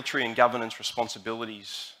the regulatory and governance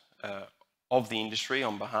responsibilities of the industry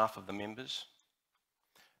on behalf of the members.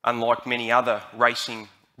 Unlike many other racing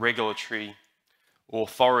regulatory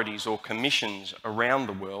authorities or commissions around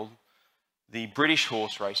the world, the British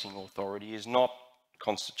Horse Racing Authority is not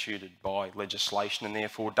constituted by legislation and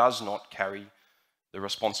therefore does not carry the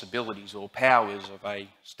responsibilities or powers of a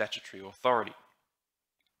statutory authority.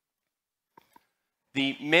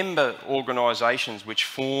 The member organisations which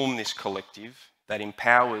form this collective that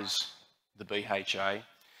empowers the BHA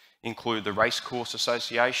include the Racecourse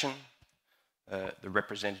Association, the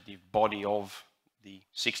representative body of the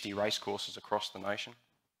 60 racecourses across the nation,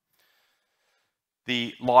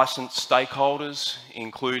 the licensed stakeholders,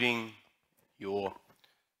 including your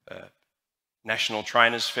National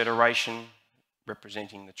Trainers Federation,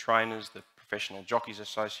 representing the trainers, the Professional Jockeys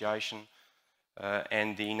Association,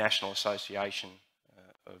 and the National Association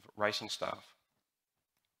of Racing Staff.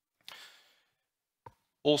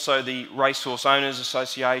 Also, the Racehorse Owners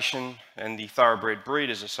Association and the Thoroughbred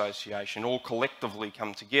Breeders Association all collectively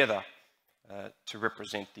come together to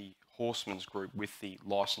represent the horsemen's group with the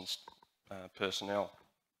licensed personnel.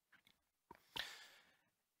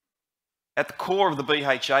 At the core of the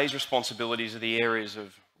BHA's responsibilities are the areas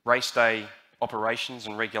of race day operations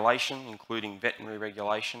and regulation, including veterinary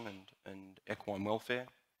regulation and equine welfare,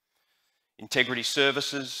 integrity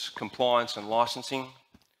services, compliance and licensing,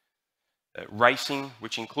 racing,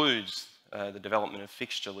 which includes the development of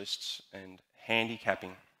fixture lists and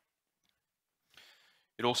handicapping.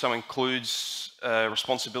 It also includes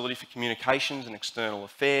responsibility for communications and external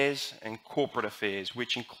affairs and corporate affairs,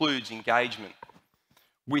 which includes engagement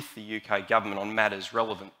with the UK government on matters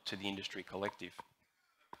relevant to the industry collective.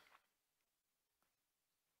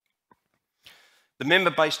 The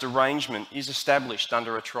member-based arrangement is established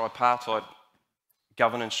under a tripartite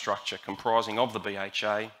governance structure comprising of the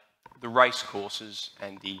BHA, the race courses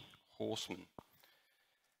and the horsemen.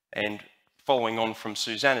 And following on from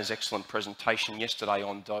Susanna's excellent presentation yesterday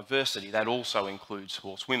on diversity, that also includes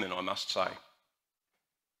horsewomen, I must say.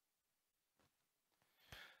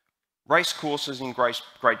 Race courses in Great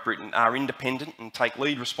Britain are independent and take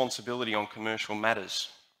lead responsibility on commercial matters,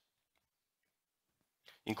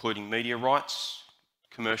 including media rights,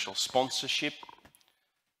 commercial sponsorship,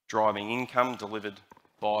 driving income delivered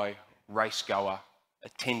by racegoer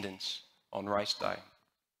attendance on race day.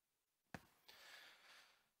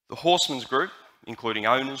 The horsemen's group, including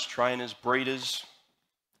owners, trainers, breeders,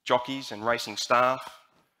 jockeys and racing staff,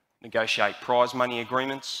 negotiate prize money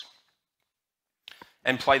agreements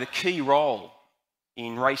and play the key role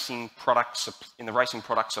in the racing product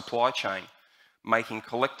supply chain, working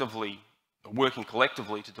collectively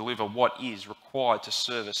to deliver what is required to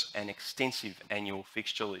service an extensive annual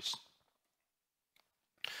fixture list.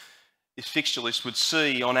 This fixture list would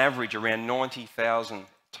see, on average, around 90,000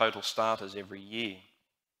 total starters every year.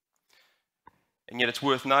 And yet it's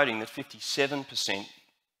worth noting that 57%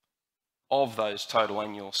 of those total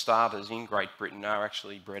annual starters in Great Britain are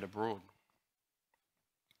actually bred abroad.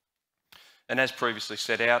 And as previously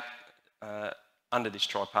set out, under this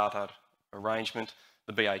tripartite arrangement,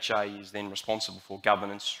 the BHA is then responsible for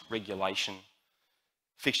governance, regulation,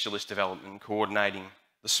 fixture list development and coordinating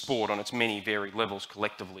the sport on its many varied levels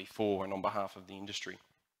collectively for and on behalf of the industry.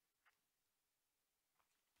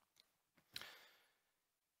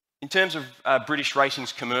 In terms of British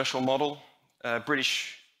racing's commercial model,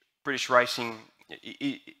 British racing,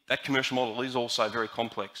 that commercial model is also very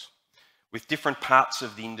complex, with different parts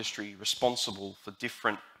of the industry responsible for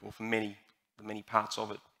many parts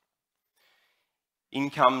of it.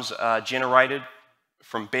 Incomes are generated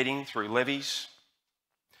from betting through levies.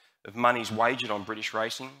 of monies wagered on British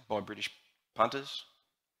racing by British punters.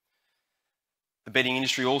 The betting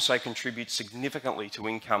industry also contributes significantly to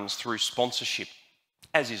incomes through sponsorship,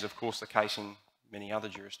 as is of course the case in many other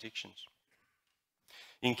jurisdictions.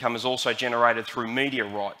 Income is also generated through media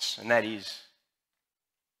rights, and that is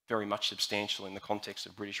very much substantial in the context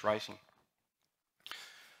of British racing.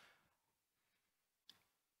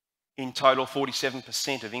 In total,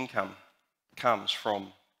 47% of income comes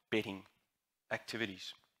from betting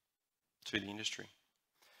activities to the industry.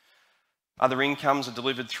 Other incomes are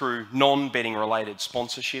delivered through non-betting related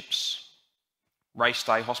sponsorships, race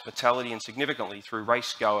day hospitality, and significantly through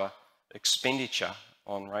racegoer expenditure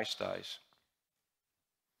on race days.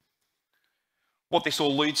 What this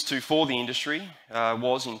all leads to for the industry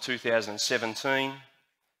was in 2017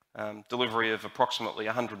 delivery of approximately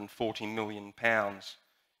 £140 million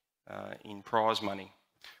in prize money,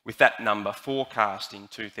 with that number forecast in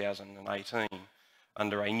 2018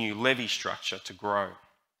 under a new levy structure to grow.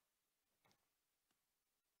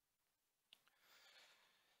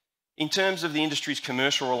 In terms of the industry's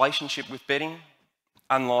commercial relationship with betting,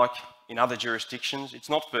 unlike in other jurisdictions, it's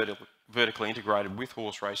not vertically integrated with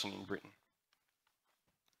horse racing in Britain.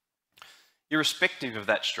 Irrespective of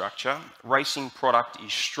that structure, racing product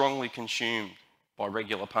is strongly consumed by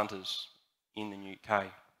regular punters in the UK.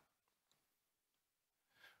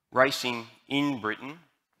 Racing in Britain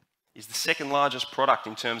is the second largest product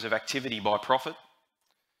in terms of activity by profit,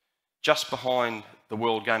 just behind the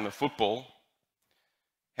world game of football.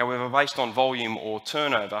 However, based on volume or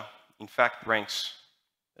turnover, in fact ranks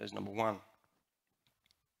as number one.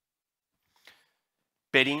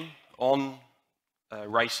 Betting on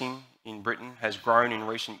racing in Britain has grown in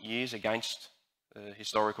recent years against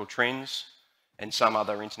historical trends and some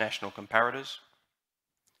other international comparators.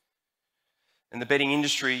 And the betting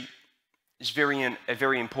industry is a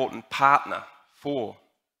very important partner for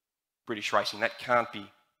British racing. That can't be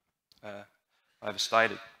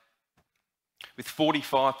overstated. With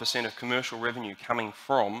 45% of commercial revenue coming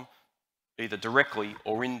from either directly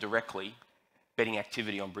or indirectly betting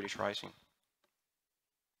activity on British racing.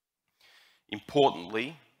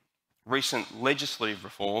 Importantly, recent legislative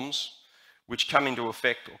reforms, which came into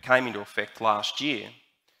effect last year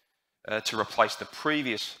to replace the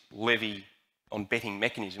previous levy on betting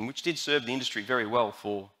mechanism, which did serve the industry very well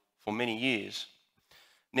for many years,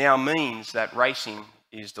 now means that racing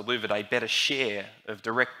is delivered a better share of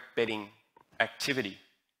direct betting activity.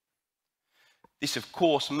 This, of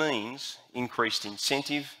course, means increased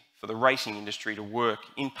incentive for the racing industry to work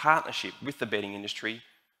in partnership with the betting industry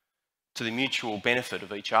to the mutual benefit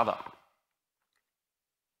of each other.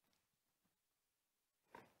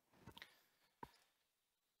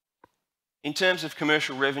 In terms of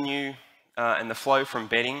commercial revenue and the flow from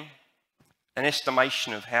betting, an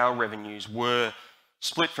estimation of how revenues were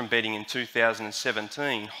split from betting in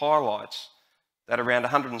 2017 highlights that around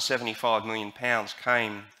 £175 million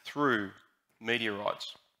came through media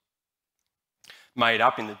rights, made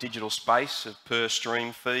up in the digital space of per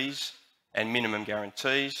stream fees and minimum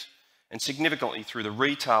guarantees, and significantly through the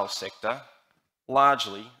retail sector,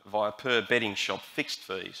 largely via per betting shop fixed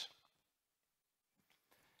fees.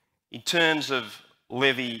 In terms of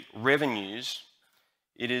levy revenues,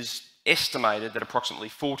 it is estimated that approximately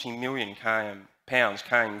 £40 million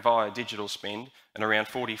came via digital spend and around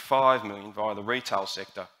 £45 million via the retail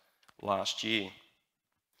sector last year.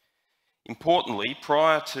 Importantly,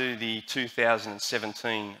 prior to the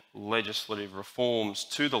 2017 legislative reforms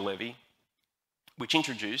to the levy, which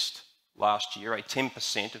introduced last year a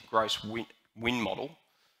 10% of gross win model,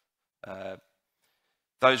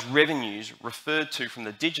 those revenues referred to from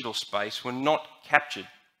the digital space were not captured,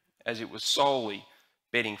 as it was solely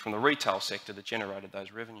betting from the retail sector that generated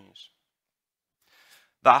those revenues.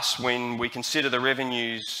 Thus, when we consider the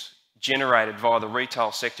revenues generated via the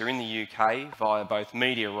retail sector in the UK via both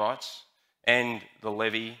media rights and the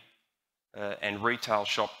levy and retail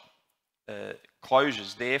shop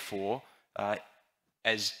closures, therefore,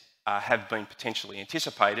 as have been potentially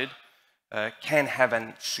anticipated, can have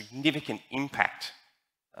a significant impact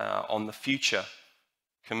on the future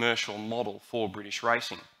commercial model for British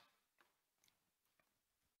racing.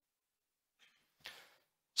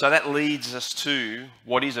 So that leads us to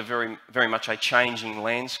what is a very much a changing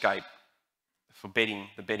landscape for the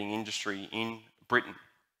betting industry in Britain.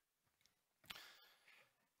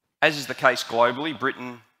 As is the case globally,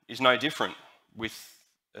 Britain is no different, with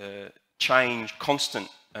change constant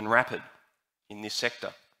and rapid in this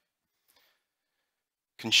sector.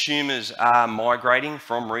 Consumers are migrating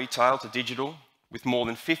from retail to digital, with more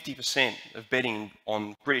than 50% of betting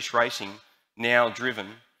on British racing now driven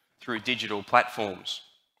through digital platforms.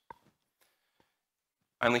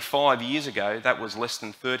 Only 5 years ago, that was less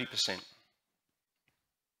than 30%.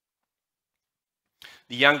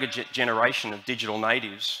 The younger generation of digital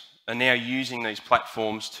natives are now using these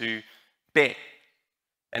platforms to bet,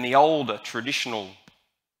 and the older traditional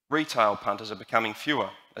retail punters are becoming fewer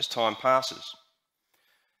as time passes.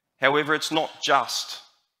 However, it's not just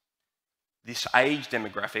this age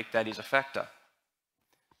demographic that is a factor.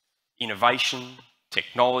 Innovation,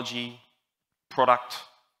 technology, product,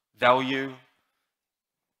 value,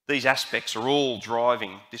 these aspects are all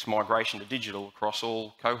driving this migration to digital across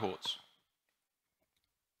all cohorts.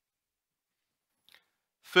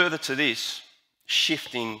 Further to this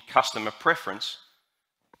shift in customer preference,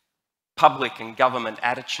 public and government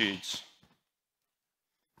attitudes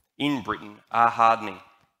in Britain are hardening,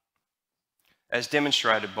 as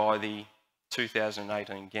demonstrated by the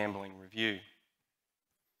 2018 Gambling Review.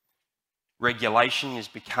 Regulation is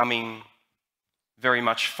becoming very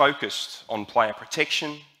much focused on player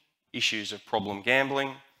protection, issues of problem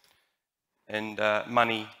gambling, and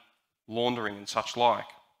money laundering and such like.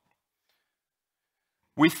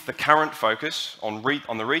 With the current focus on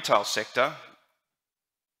the retail sector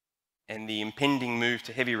and the impending move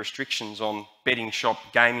to heavy restrictions on betting shop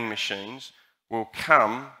gaming machines will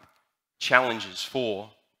come challenges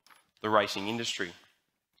for the racing industry.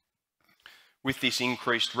 With this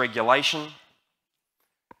increased regulation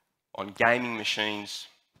on gaming machines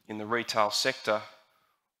in the retail sector,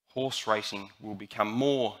 horse racing will become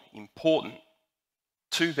more important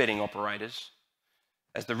to betting operators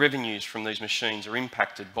as the revenues from these machines are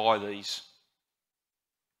impacted by these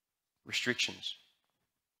restrictions.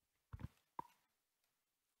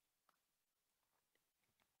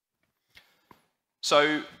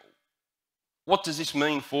 So, what does this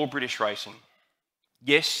mean for British racing?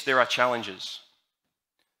 Yes, there are challenges.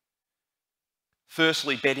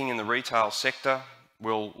 Firstly, betting in the retail sector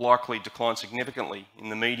will likely decline significantly in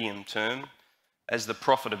the medium term as the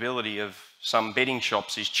profitability of some betting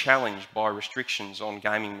shops is challenged by restrictions on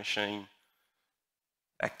gaming machine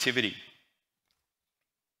activity.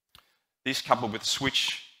 This, coupled with the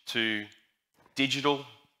switch to digital,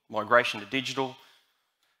 migration to digital,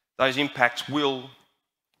 those impacts will,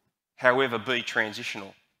 however, be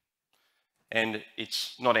transitional. And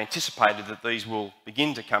it's not anticipated that these will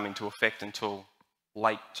begin to come into effect until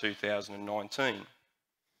late 2019.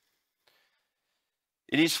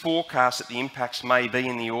 It is forecast that the impacts may be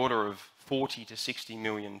in the order of £40 to £60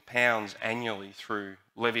 million annually through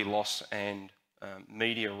levy loss and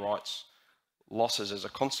media rights losses as a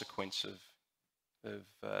consequence of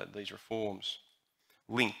these reforms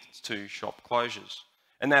linked to shop closures.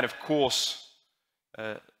 And that, of course,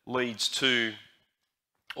 leads to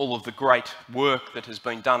all of the great work that has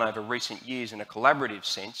been done over recent years in a collaborative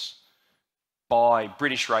sense by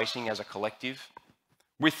British racing as a collective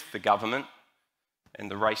with the government and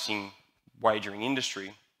the racing wagering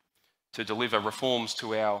industry to deliver reforms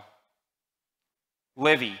to our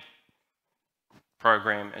levy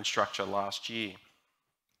program and structure last year.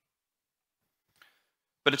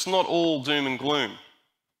 But it's not all doom and gloom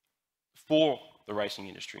for the racing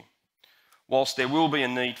industry. Whilst there will be a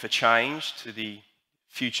need for change to the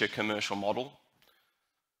future commercial model,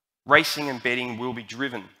 racing and betting will be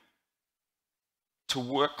driven to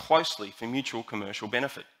work closely for mutual commercial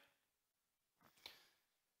benefit.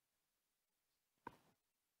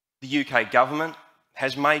 The UK government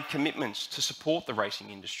has made commitments to support the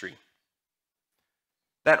racing industry.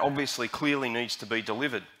 That obviously clearly needs to be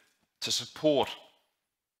delivered to support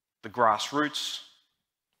the grassroots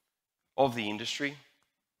of the industry,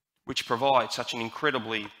 which provides such an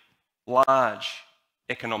incredibly large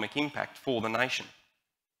economic impact for the nation.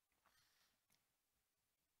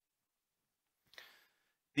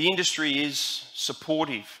 The industry is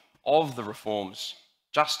supportive of the reforms,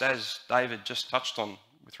 just as David just touched on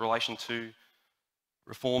with relation to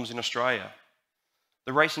reforms in Australia.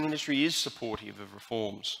 The racing industry is supportive of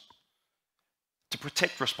reforms to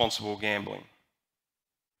protect responsible gambling.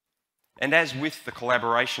 And as with the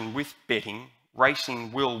collaboration with betting,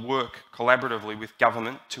 racing will work collaboratively with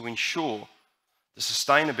government to ensure the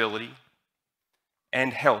sustainability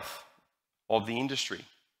and health of the industry.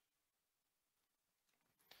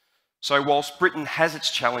 So whilst Britain has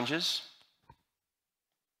its challenges,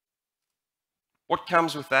 what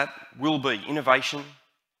comes with that will be innovation,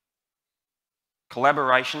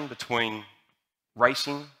 collaboration between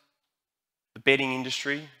racing, the betting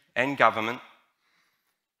industry and government.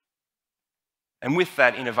 And with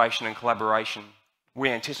that innovation and collaboration, we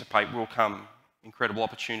anticipate will come incredible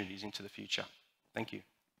opportunities into the future. Thank you.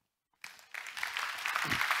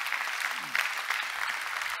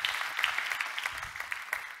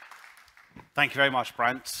 Thank you very much,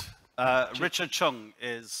 Brant. Richard Cheung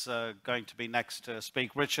is going to be next to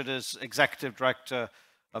speak. Richard is Executive Director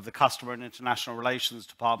of the Customer and International Relations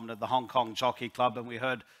Department at the Hong Kong Jockey Club, and we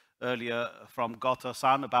heard earlier from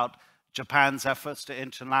Goto-san about Japan's efforts to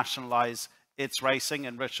internationalize its racing,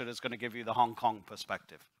 and Richard is going to give you the Hong Kong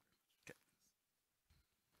perspective. Okay.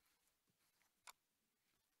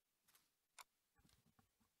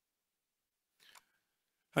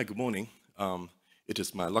 Hi, good morning. It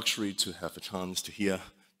is my luxury to have a chance to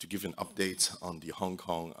give an update on the Hong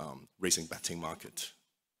Kong racing betting market.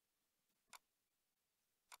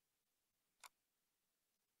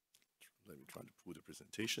 Let me try to pull the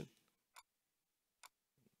presentation.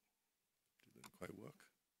 Didn't quite work.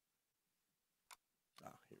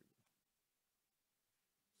 Here we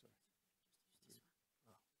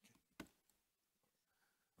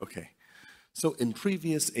go. Okay. So in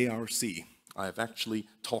previous ARC, I have actually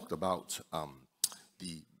talked about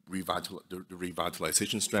the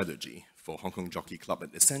revitalization strategy for Hong Kong Jockey Club,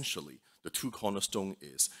 and essentially the two cornerstone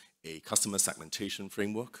is a customer segmentation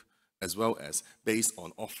framework, as well as based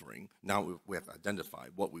on offering. Now we have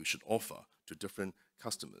identified what we should offer to different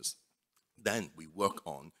customers. Then we work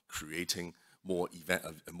on creating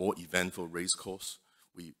a more eventful race course.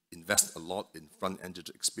 We invest a lot in front-ended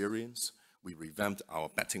experience. We revamped our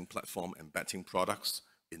betting platform and betting products,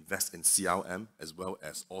 invest in CRM, as well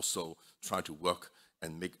as also try to work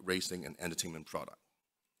and make racing an entertainment product.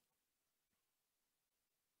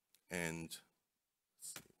 And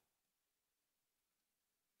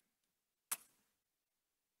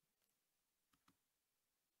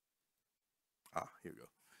here we go.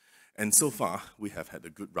 And so far, we have had a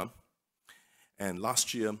good run. And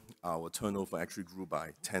last year, our turnover actually grew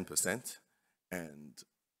by 10%. And,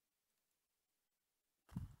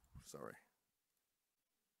 sorry.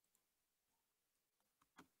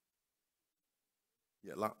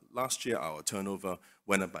 Yeah, last year, our turnover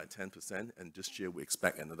went up by 10%, and this year we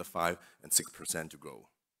expect another 5 and 6% to grow.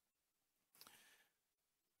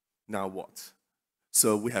 Now what?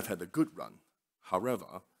 So we have had a good run.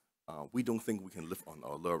 However, we don't think we can live on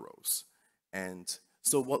our laurels. And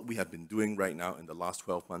so what we have been doing right now in the last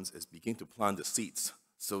 12 months is begin to plant the seeds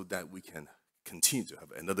so that we can continue to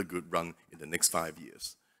have another good run in the next 5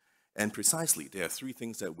 years. And precisely, there are 3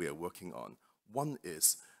 things that we are working on. One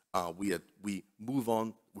is we move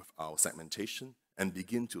on with our segmentation and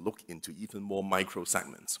begin to look into even more micro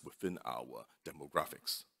segments within our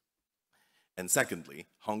demographics. And secondly,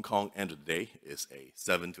 Hong Kong, end of the day, is a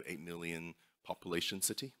 7 to 8 million population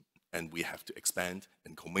city, and we have to expand,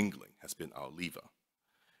 and commingling has been our lever.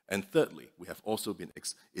 And thirdly, we have also been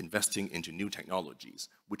investing into new technologies,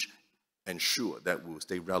 which ensure that we will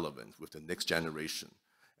stay relevant with the next generation,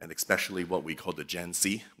 and especially what we call the Gen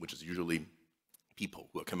Z, which is usually people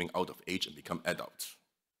who are coming out of age and become adults.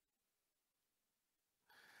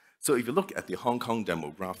 So if you look at the Hong Kong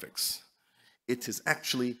demographics, it is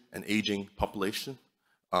actually an aging population.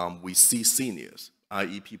 We see seniors,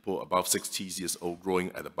 i.e. people above 60 years old,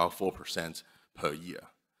 growing at about 4% per year.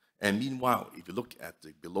 And meanwhile, if you look at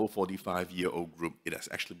the below 45-year-old group, it has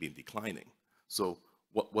actually been declining. So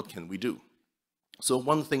what can we do? So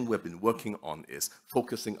one thing we've been working on is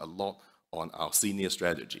focusing a lot on our senior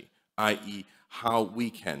strategy, i.e. how we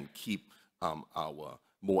can keep our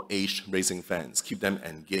more aged racing fans, keep them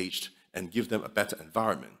engaged, and give them a better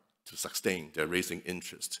environment to sustain their racing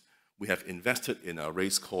interest. We have invested in our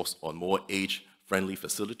race course on more age-friendly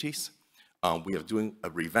facilities. We are doing a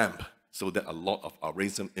revamp so that a lot of our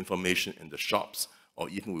racing information in the shops, or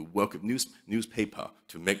even we work with newspaper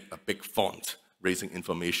to make a big font racing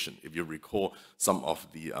information. If you recall some of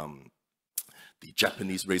the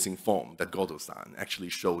Japanese racing form that Goto-san actually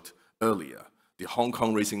showed earlier, the Hong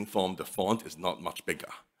Kong racing form, the font is not much bigger,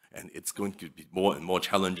 and it's going to be more and more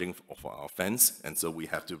challenging for our fans, and so we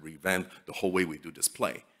have to revamp the whole way we do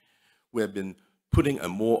display. We have been putting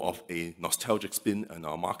more of a nostalgic spin on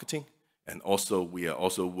our marketing, and also we are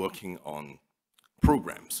also working on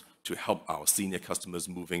programs to help our senior customers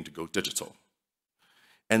moving to go digital.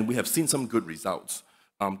 And we have seen some good results.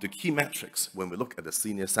 The key metrics when we look at the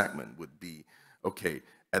senior segment would be, okay,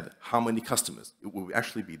 at how many customers, it will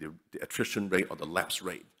actually be the attrition rate or the lapse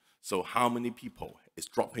rate. So how many people is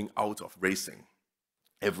dropping out of racing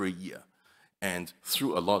every year? And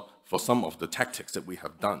through a lot, for some of the tactics that we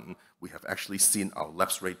have done, we have actually seen our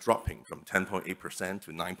lapse rate dropping from 10.8%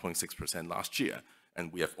 to 9.6% last year.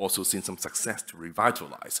 And we have also seen some success to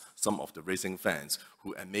revitalize some of the racing fans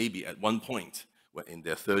who maybe at one point, when in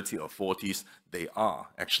their 30s or 40s, they are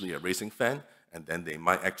actually a racing fan, and then they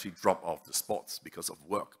might actually drop off the sports because of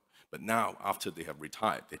work. But now, after they have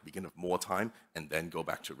retired, they begin with more time and then go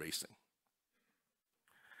back to racing.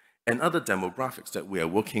 And other demographics that we are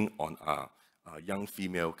working on are young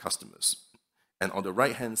female customers. And on the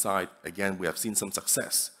right-hand side, again, we have seen some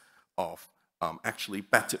success of actually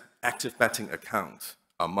active betting accounts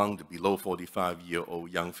among the below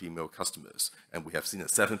 45-year-old young female customers. And we have seen a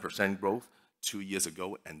 7% growth 2 years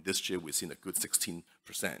ago, and this year we've seen a good 16%.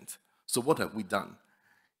 So what have we done?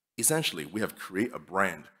 Essentially, we have created a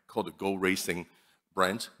brand called the Go Racing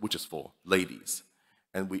brand, which is for ladies.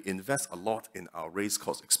 And we invest a lot in our race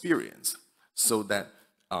course experience so that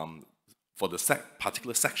for the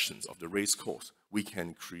particular sections of the race course, we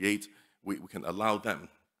can allow them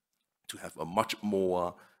to have a much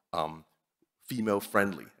more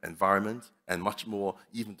female-friendly environment, and much more,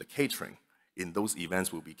 even the catering in those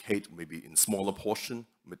events will be catered maybe in smaller portion,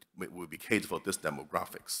 will be catered for this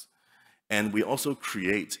demographics. And we also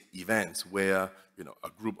create events where, you know, a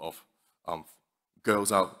group of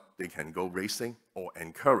girls out, they can go racing, or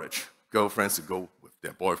encourage girlfriends to go with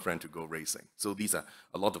their boyfriend to go racing. So these are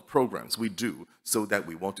a lot of programs we do so that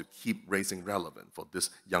we want to keep racing relevant for this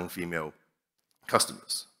young female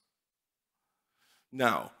customers.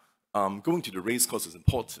 Now, going to the race course is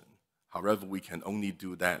important. However, we can only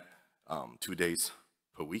do that 2 days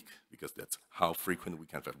per week because that's how frequent we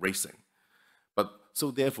can have racing. But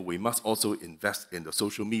so therefore, we must also invest in the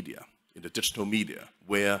social media, in the digital media,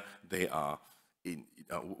 where they are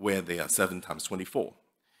 7 times 24.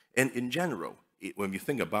 And in general, when we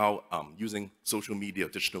think about using social media,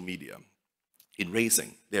 digital media, in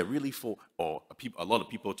racing, they're really a lot of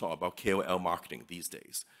people talk about KOL marketing these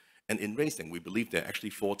days. And in racing, we believe there are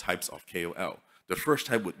actually 4 types of KOL. The first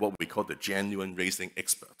type would what we call the genuine racing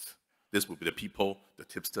expert. This would be the people, the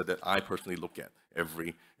tipster that I personally look at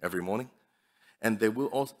every morning. And there will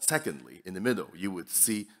also, secondly, in the middle, you would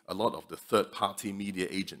see a lot of the third-party media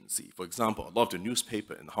agency. For example, a lot of the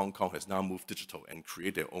newspaper in Hong Kong has now moved digital and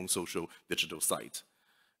create their own social digital site.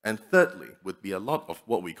 And thirdly, would be a lot of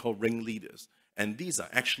what we call ringleaders. And these are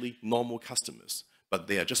actually normal customers, but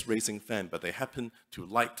they are just racing fans, but they happen to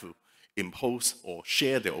like to impose or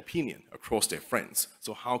share their opinion across their friends.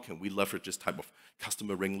 So how can we leverage this type of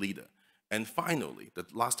customer ringleader? And finally, the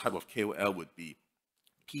last type of KOL would be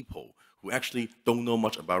people who actually don't know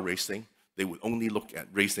much about racing. They would only look at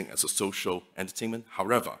racing as a social entertainment.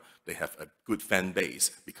 However, they have a good fan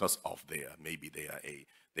base because of maybe they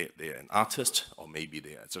are an artist, or maybe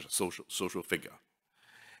they are such a social figure.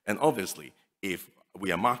 And obviously, if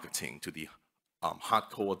we are marketing to the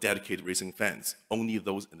hardcore dedicated racing fans, only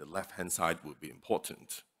those in the left-hand side would be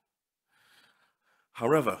important.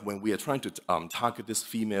 However, when we are trying to target this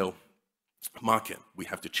female market, we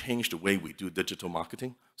have to change the way we do digital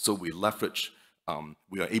marketing. So we leverage,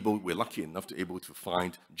 we're lucky enough to able to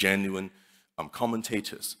find genuine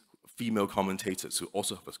commentators, female commentators who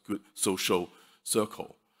also have a good social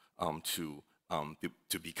circle to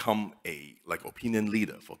become a opinion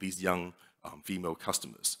leader for these young female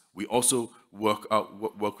customers. We also work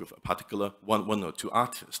with a particular one or 2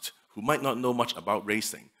 artists who might not know much about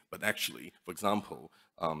racing, but actually, for example,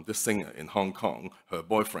 this singer in Hong Kong, her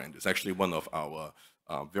boyfriend is actually one of our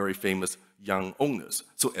very famous young owners.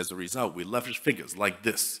 So as a result, we leverage figures like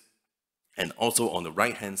this. And also on the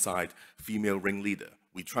right-hand side, female ringleader.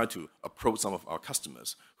 We try to approach some of our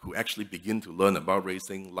customers who actually begin to learn about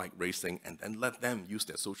racing, like racing, and then let them use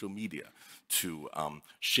their social media to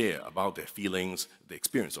share about their feelings, the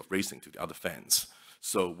experience of racing to the other fans.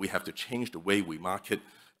 So we have to change the way we market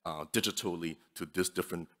digitally to this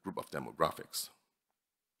different group of demographics.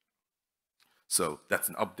 So that's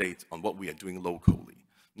an update on what we are doing locally.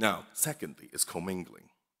 Now, secondly, is commingling.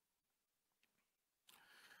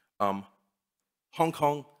 Hong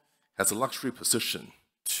Kong has a luxury position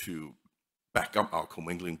to back up our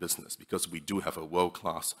commingling business because we do have a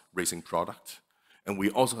world-class racing product, and we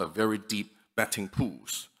also have very deep betting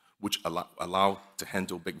pools, which allow to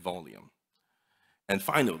handle big volume. And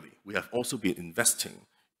finally, we have also been investing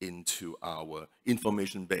into our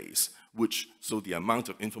information base, so the amount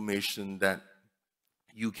of information that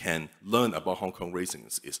you can learn about Hong Kong racing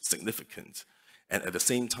is significant. And at the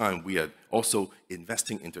same time, we are also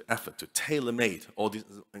investing into effort to tailor-make all this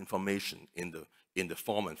information in the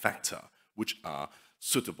form and factor which are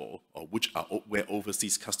suitable, or where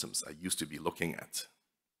overseas customs are used to be looking at.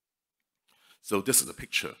 So this is a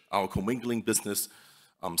picture. Our commingling business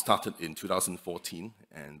started in 2014,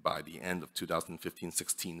 and by the end of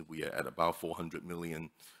 2015-16, we are at about 400 million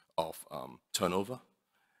of turnover.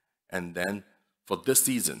 And then for this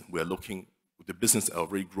season, we're looking, the business has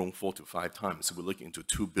already grown 4 to 5 times. So we're looking into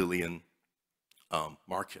 2 billion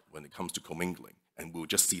market when it comes to commingling, and we'll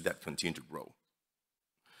just see that continue to grow.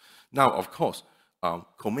 Now, of course,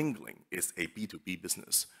 commingling is a B2B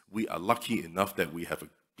business. We are lucky enough that we have a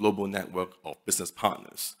global network of business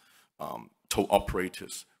partners, toll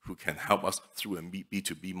operators who can help us through a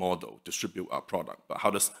B2B model distribute our product. But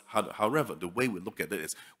however, the way we look at it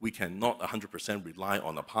is we cannot 100% rely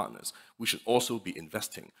on our partners. We should also be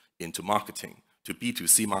investing into marketing, to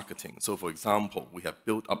B2C marketing. So for example, we have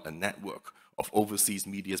built up a network of overseas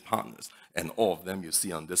media partners, and all of them you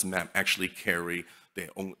see on this map actually carry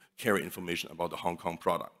information about the Hong Kong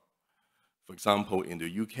product. For example, in the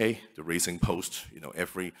UK, the Racing Post,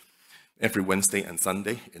 every Wednesday and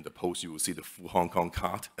Sunday in the Post, you will see the full Hong Kong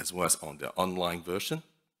card as well as on the online version.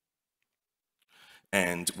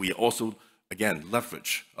 And we also, again,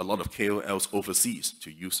 leverage a lot of KOLs overseas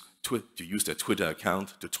to use their Twitter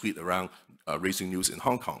account to tweet around racing news in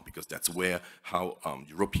Hong Kong, because that's how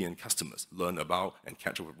European customers learn about and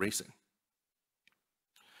catch up with racing.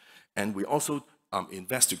 And we also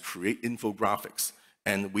invest to create infographics.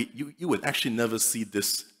 And you would actually never see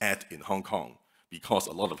this ad in Hong Kong, because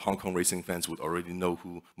a lot of Hong Kong racing fans would already know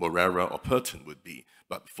who Morera or Purton would be.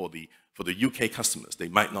 But for the UK customers, they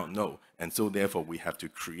might not know. And so therefore, we have to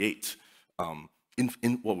create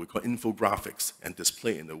what we call infographics and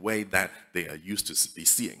display in the way that they are used to be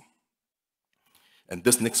seeing. And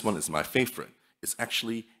this next one is my favorite. It's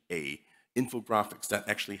actually a infographics that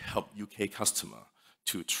actually help UK customer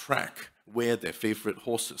to track where their favorite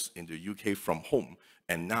horses in the UK from home,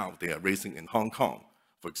 and now they are racing in Hong Kong.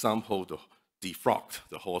 For example, the Defrocked,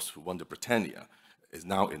 the horse who won the Britannia, is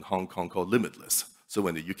now in Hong Kong called Limitless. So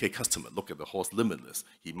when the UK customer look at the horse Limitless,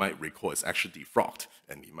 he might recall it's actually Defrocked,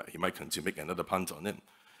 and he might continue to make another punt on it.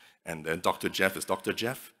 And then Dr. Jeff is Dr.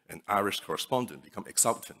 Jeff, and Irish correspondent become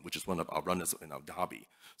Exultant, which is one of our runners in our derby.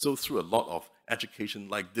 So through a lot of education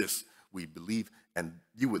like this, we believe, and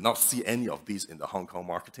you would not see any of these in the Hong Kong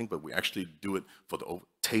marketing, but we actually do it for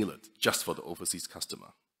tailored just for the overseas customer.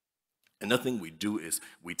 Another thing we do is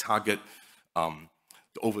we target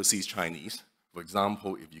the overseas Chinese. For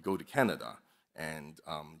example, if you go to Canada, and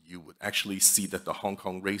you would actually see that the Hong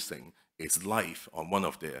Kong racing is live on one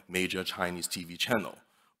of their major Chinese TV channel.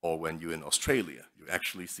 Or when you're in Australia, you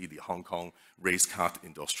actually see the Hong Kong race card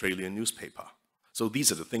in the Australian newspaper. So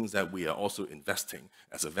these are the things that we are also investing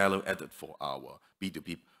as a value added for our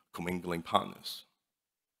B2B commingling partners.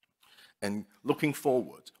 And looking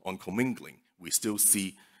forward on commingling, we still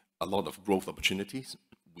see a lot of growth opportunities.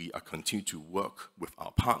 We are continuing to work with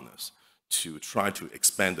our partners to try to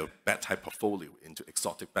expand the bet type portfolio into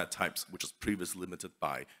exotic bet types, which is previously limited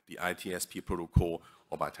by the ITSP protocol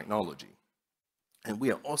or by technology. And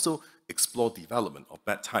we are also explore development of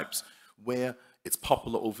bet types where it's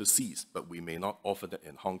popular overseas, but we may not offer that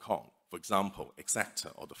in Hong Kong. For example,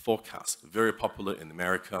 Exacta or the Forecast, very popular in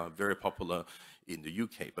America, very popular in the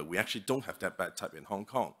UK, but we actually don't have that bet type in Hong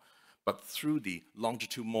Kong. But through the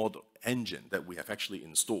longitude model engine that we have actually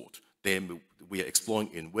installed, then we are exploring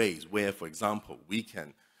in ways where, for example, we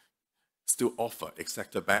can still offer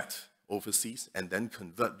Exacta bet overseas and then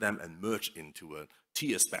convert them and merge into a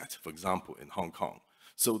TS bet, for example, in Hong Kong.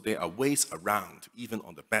 So there are ways around, even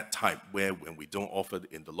on the bet type, where when we don't offer it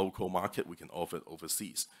in the local market, we can offer it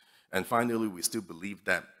overseas. And finally, we still believe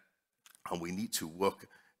that we need to work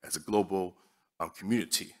as a global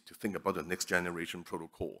community to think about the next generation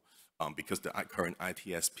protocol, because the current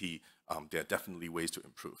ITSP, there are definitely ways to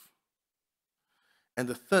improve. And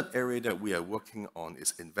the third area that we are working on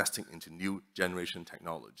is investing into new generation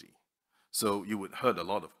technology. So you would heard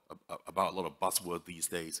about a lot of buzzwords these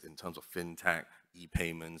days in terms of fintech,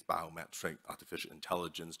 e-payments, biometric, artificial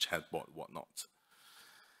intelligence, chatbot, whatnot.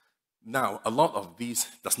 Now, a lot of these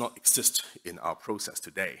does not exist in our process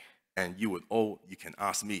today. And you can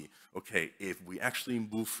ask me, okay, if we actually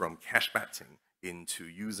move from cash betting into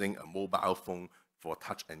using a mobile phone for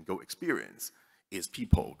touch and go experience, is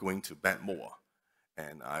people going to bet more?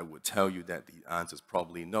 And I would tell you that the answer is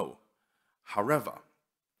probably no. However,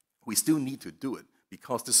 we still need to do it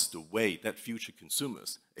because this is the way that future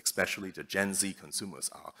consumers, especially the Gen Z consumers,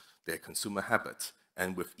 are their consumer habits.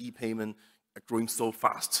 And with e-payment growing so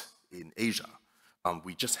fast in Asia,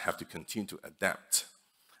 we just have to continue to adapt.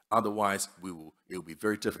 Otherwise, it will be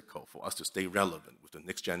very difficult for us to stay relevant with the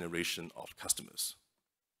next generation of customers.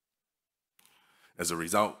 As a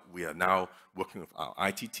result, we are now working with our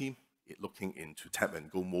IT team, looking into tap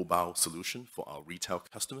and go mobile solution for our retail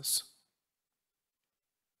customers.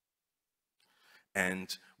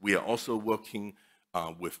 And we are also working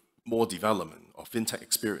with more development of fintech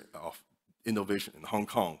experience, of innovation in Hong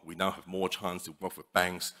Kong. We now have more chance to work with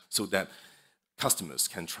banks so that customers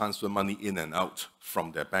can transfer money in and out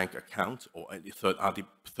from their bank account or any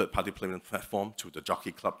third-party payment platform to the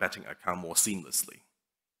Jockey Club betting account more seamlessly.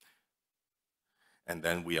 And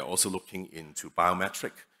then we are also looking into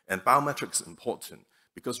biometric. And biometric is important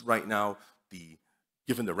Because right now,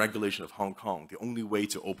 given the regulation of Hong Kong, the only way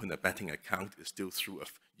to open a betting account is still through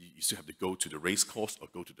you still have to go to the race course or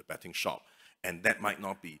go to the betting shop. And that might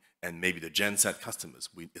not be, and maybe the Gen Z customers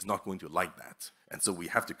is not going to like that. And so we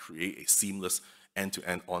have to create a seamless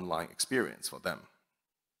end-to-end online experience for them.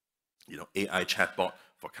 You know, AI chatbot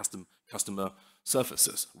for customer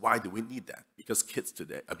services. Why do we need that? Because kids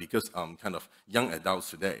today, kind of young adults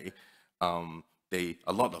today,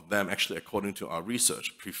 a lot of them actually, according to our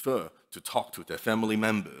research, prefer to talk to their family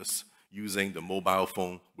members using the mobile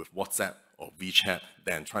phone with WhatsApp or WeChat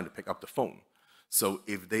than trying to pick up the phone. So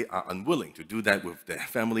if they are unwilling to do that with their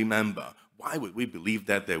family member, why would we believe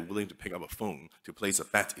that they're willing to pick up a phone to place a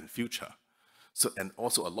bet in future? So, and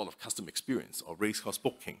also a lot of custom experience or race course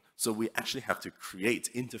booking. So we actually have to create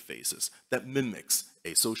interfaces that mimics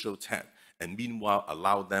a social tag and meanwhile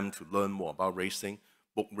allow them to learn more about racing,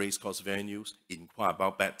 book race course venues, inquire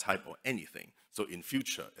about bet type or anything. So in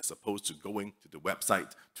future, as opposed to going to the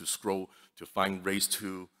website to scroll to find race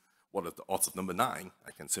 2, what are the odds of number 9?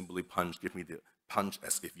 I can simply give me the punch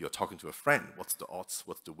as if you're talking to a friend. What's the odds?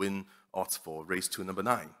 What's the win odds for race 2, number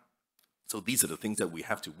 9? So these are the things that we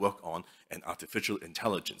have to work on, and artificial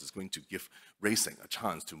intelligence is going to give racing a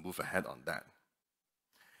chance to move ahead on that.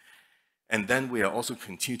 And then we are also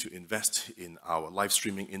continue to invest in our live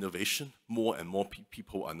streaming innovation. More and more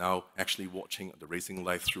people are now actually watching the racing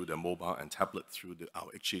live through their mobile and tablet through our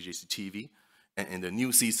HJJC TV. And in the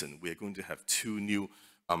new season, we are going to have 2 new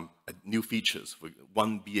features.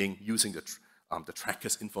 One being using the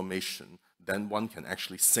tracker's information, then one can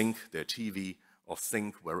actually sync their TV or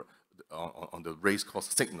sync on the race course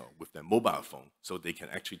signal with their mobile phone, so they can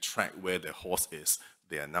actually track where their horse is.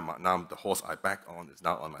 Now the horse I back on is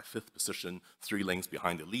now on my 5th position, 3 lengths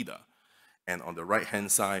behind the leader. And on the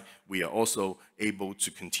right-hand side, we are also able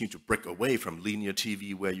to continue to break away from linear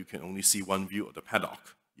TV where you can only see one view of the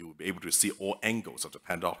paddock. You will be able to see all angles of the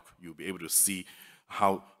paddock. You'll be able to see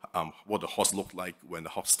what the horse looked like when the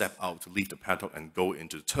horse stepped out to leave the paddock and go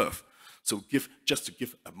into the turf. So just to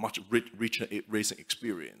give a much richer racing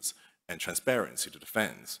experience and transparency to the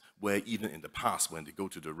fans, where even in the past, when they go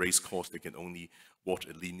to the race course, they can only watch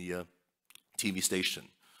a linear TV station.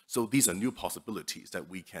 So these are new possibilities that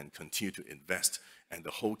we can continue to invest, and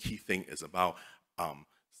the whole key thing is about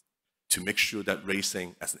to make sure that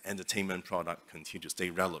racing as an entertainment product continue to stay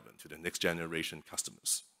relevant to the next generation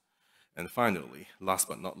customers. And finally, last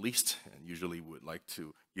but not least, and usually we would like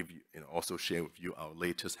to give you, also share with you our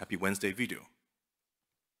latest Happy Wednesday video.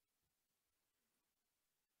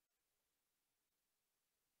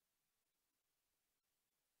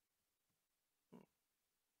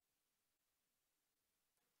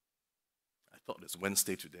 I thought it's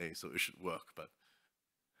Wednesday today, so it should work, but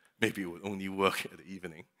maybe it would only work at the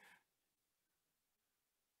evening.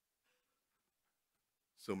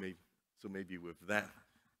 So maybe with that,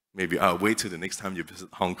 maybe I'll wait till the next time you visit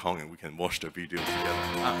Hong Kong and we can watch the video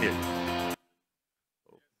together. Here.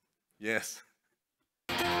 Oh, yes.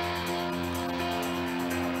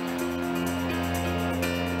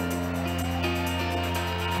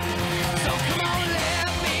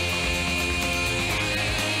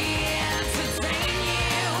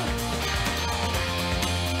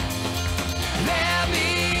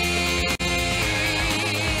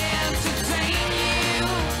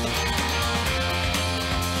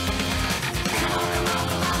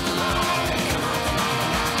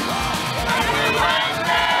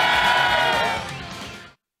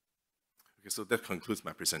 So that concludes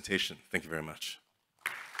my presentation. Thank you very much.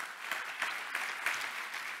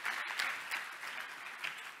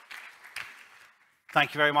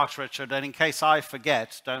 Thank you very much, Richard. And in case I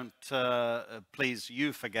forget, please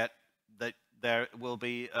you forget that there will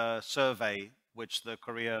be a survey which the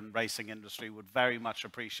Korean racing industry would very much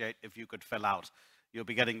appreciate if you could fill out. You'll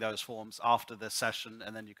be getting those forms after this session,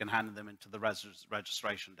 and then you can hand them into the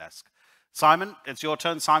registration desk. Simon, it's your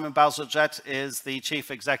turn. Simon Bazalgette is the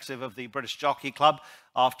Chief Executive of the British Jockey Club.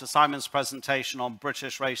 After Simon's presentation on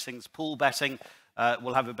British racing's pool betting,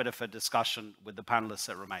 we'll have a bit of a discussion with the panelists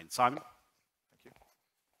that remain. Simon? Thank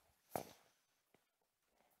you.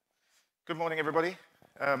 Good morning, everybody.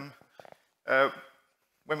 When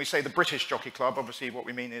we say the British Jockey Club, obviously what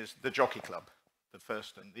we mean is the Jockey Club, the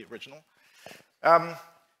first and the original.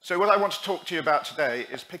 So what I want to talk to you about today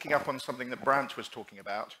is picking up on something that Brant was talking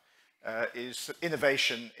about, is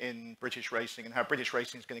innovation in British racing and how British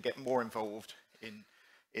racing is going to get more involved in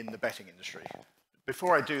the betting industry.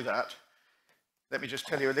 Before I do that, let me just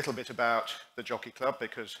tell you a little bit about the Jockey Club,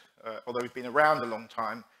 because although we've been around a long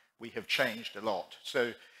time, we have changed a lot.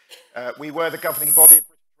 So we were the governing body of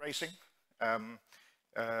British racing.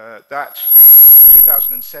 That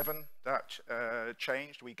 2007, that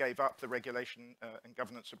changed. We gave up the regulation and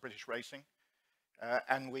governance of British racing,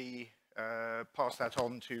 and we passed that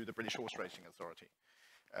on to the British Horse Racing Authority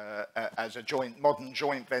as a modern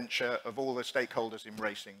joint venture of all the stakeholders in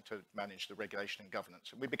racing to manage the regulation and governance.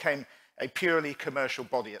 And we became a purely commercial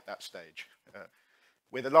body at that stage.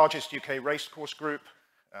 We're the largest UK racecourse group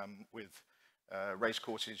with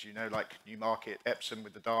racecourses, you know, like Newmarket, Epsom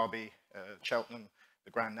with the Derby, Cheltenham,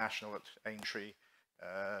 the Grand National at Aintree,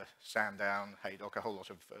 Sandown, Haydock, a whole lot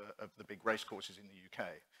of the big racecourses in the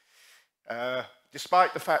UK.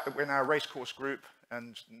 Despite the fact that we're now a racecourse group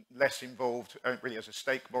and less involved really as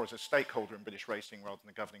more as a stakeholder in British racing rather than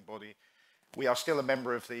a governing body, we are still a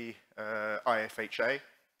member of the IFHA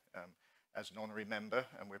as an honorary member,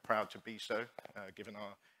 and we're proud to be so, given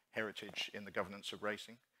our heritage in the governance of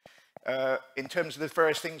racing. In terms of the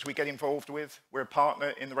various things we get involved with, we're a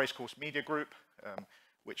partner in the Racecourse Media Group,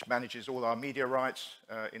 which manages all our media rights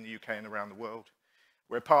in the UK and around the world.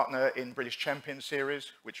 We're a partner in British Champion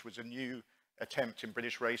Series, which was a new attempt in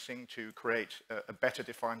British racing to create a better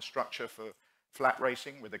defined structure for flat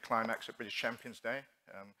racing with a climax at British Champions Day,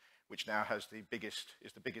 which now is the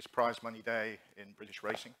biggest prize money day in British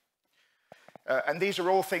racing. And these are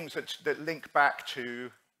all things that link back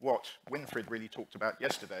to what Winfried really talked about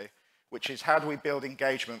yesterday, which is how do we build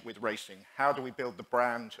engagement with racing? How do we build the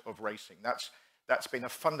brand of racing? That's been a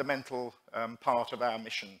fundamental part of our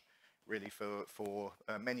mission, really, for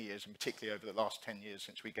many years, and particularly over the last 10 years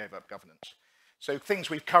since we gave up governance. So things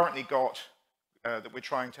we've currently got that we're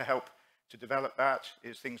trying to help to develop that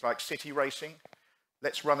is things like city racing.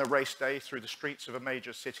 Let's run a race day through the streets of a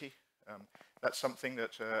major city. That's something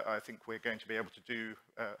that I think we're going to be able to do,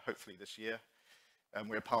 hopefully this year.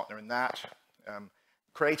 We're a partner in that.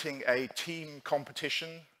 Creating a team competition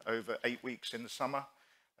over 8 weeks in the summer,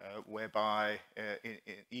 whereby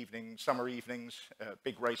in summer evenings,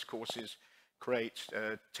 big race courses create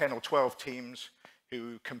 10 or 12 teams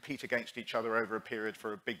who compete against each other over a period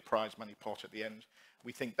for a big prize money pot at the end.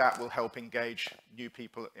 We think that will help engage new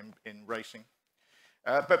people in racing.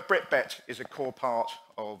 But BritBet is a core part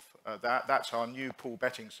of that. That's our new pool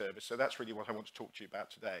betting service. So that's really what I want to talk to you about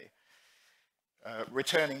today.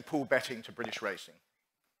 Returning pool betting to British racing.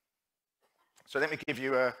 So let me give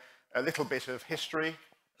you a little bit of history.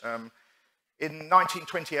 In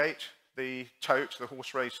 1928, the TOTE, the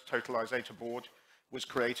Horse Race Totalisator Board, was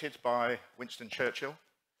created by Winston Churchill.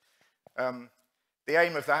 The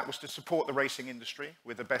aim of that was to support the racing industry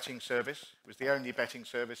with a betting service. It was the only betting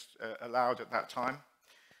service allowed at that time.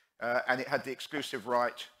 And it had the exclusive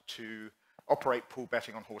right to operate pool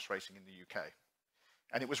betting on horse racing in the UK.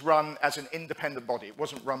 And it was run as an independent body. It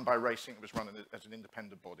wasn't run by racing, it was run as an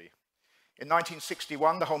independent body. In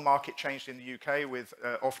 1961, the whole market changed in the UK with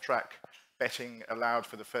off-track betting allowed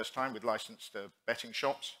for the first time with licensed betting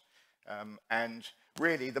shops. And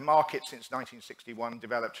really, the market since 1961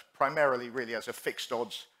 developed primarily really as a fixed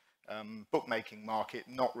odds bookmaking market,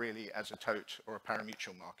 not really as a tote or a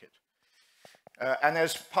parimutuel market. And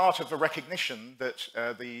as part of the recognition that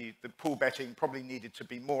the pool betting probably needed to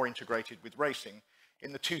be more integrated with racing,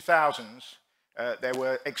 in the 2000s, there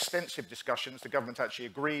were extensive discussions. The government actually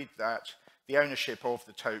agreed that the ownership of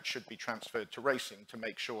the tote should be transferred to racing to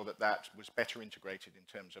make sure that that was better integrated in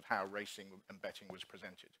terms of how racing and betting was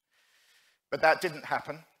presented. But that didn't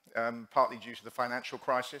happen, partly due to the financial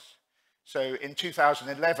crisis. So in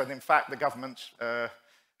 2011, in fact, the government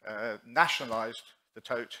nationalised the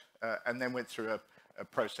tote and then went through a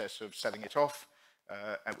process of selling it off,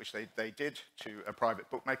 at which they did to a private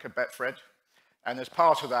bookmaker, Betfred. And as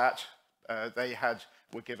part of that, they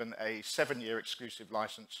were given a 7-year exclusive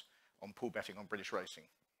licence on pool betting on British racing.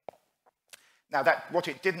 Now, what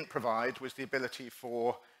it didn't provide was the ability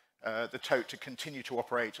for the tote to continue to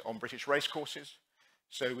operate on British racecourses.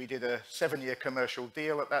 So we did a 7-year commercial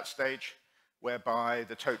deal at that stage, whereby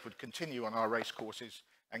the tote would continue on our racecourses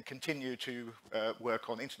and continue to work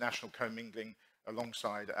on international commingling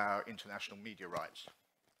alongside our international media rights.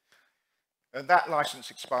 And that licence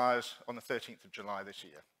expires on the 13th of July this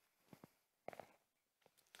year.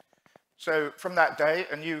 So from that day,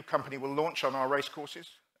 a new company will launch on our racecourses.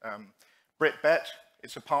 BritBet,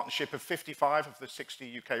 it's a partnership of 55 of the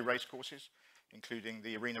 60 UK racecourses, including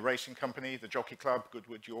the Arena Racing Company, the Jockey Club,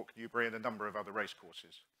 Goodwood, York, Newbury, and a number of other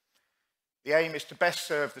racecourses. The aim is to best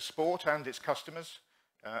serve the sport and its customers,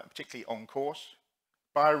 particularly on course,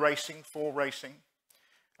 by racing, for racing,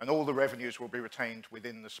 and all the revenues will be retained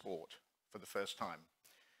within the sport for the first time.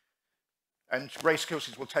 And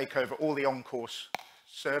racecourses will take over all the on-course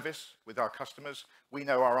service with our customers. We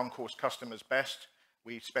know our on-course customers best.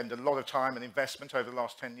 We spend a lot of time and investment over the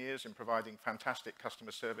last 10 years in providing fantastic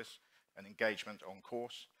customer service and engagement on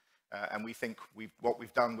course. And we think what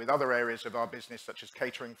we've done with other areas of our business, such as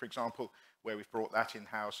catering, for example, where we've brought that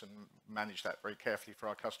in-house and managed that very carefully for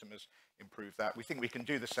our customers, improved that. We think we can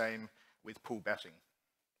do the same with pool betting.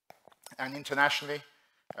 And internationally,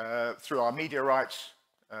 through our media rights,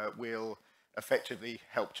 we'll effectively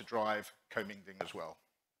help to drive commingling as well.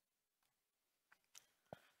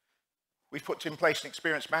 We've put in place an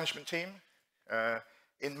experience management team.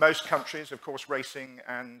 In most countries, of course, racing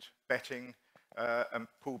and betting and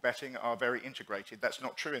pool betting are very integrated. That's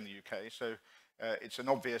not true in the UK, so it's an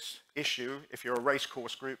obvious issue. If you're a race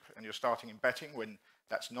course group and you're starting in betting when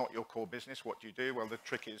that's not your core business, what do you do? Well, the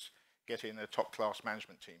trick is get in a top-class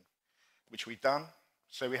management team, which we've done.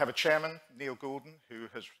 So we have a chairman, Neil Goulden, who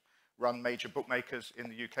has run major bookmakers in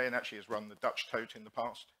the UK and actually has run the Dutch Tote in the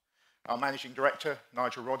past. Our managing director,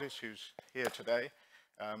 Nigel Roddis, who's here today,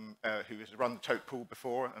 who has run the Tote Pool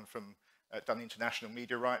before and done international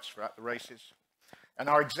media rights throughout the races. And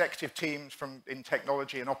our executive teams in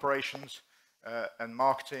technology and operations and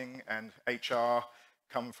marketing and HR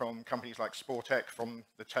come from companies like Sportec, from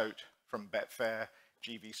the Tote, from Betfair,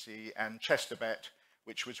 GVC, and Chesterbet,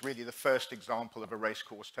 which was really the first example of a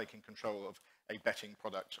racecourse taking control of a betting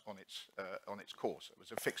product on its course. It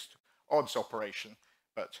was a fixed odds operation,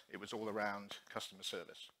 but it was all around customer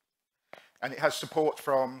service. And it has support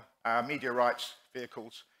from our media rights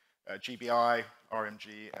vehicles, GBI,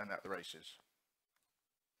 RMG, and At the Races.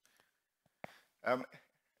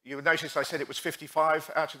 You'll notice I said it was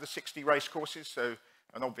 55 out of the 60 race courses, so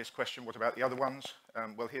an obvious question, what about the other ones?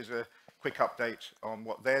 Well, here's a quick update on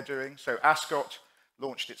what they're doing. So Ascot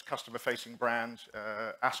launched its customer-facing brand,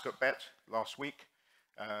 Ascot Bet, last week.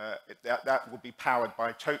 That will be powered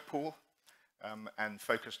by Tote Pool and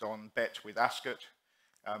focused on bet with Ascot.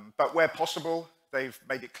 But where possible, they've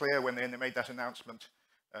made it clear when they made that announcement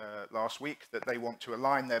last week that they want to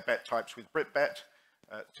align their bet types with BritBet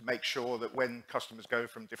to make sure that when customers go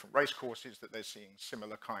from different race courses that they're seeing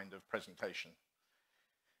similar kind of presentation.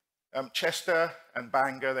 Chester and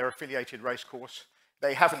Bangor, their affiliated race course,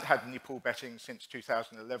 they haven't had any pool betting since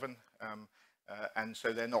 2011, and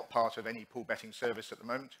so they're not part of any pool betting service at the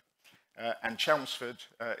moment. And Chelmsford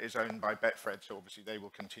is owned by Betfred, so obviously they will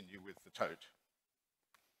continue with the Tote.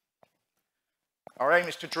 Our aim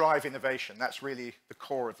is to drive innovation. That's really the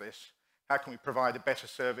core of this. How can we provide a better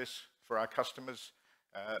service for our customers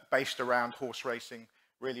based around horse racing,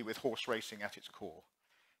 really with horse racing at its core?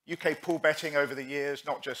 UK pool betting over the years,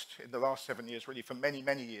 not just in the last 7 years, really for many,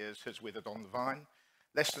 many years, has withered on the vine.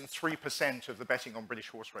 Less than 3% of the betting on British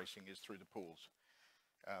horse racing is through the pools.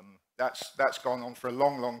 That's gone on for a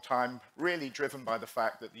long, long time, really driven by the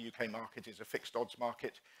fact that the UK market is a fixed odds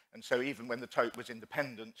market. And so even when the Tote was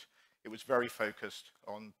independent, it was very focused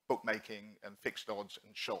on bookmaking and fixed odds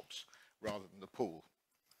and shops rather than the pool.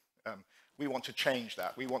 We want to change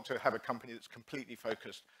that. We want to have a company that's completely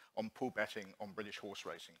focused on pool betting on British horse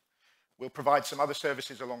racing. We'll provide some other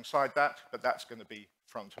services alongside that, but that's going to be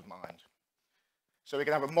front of mind. So we're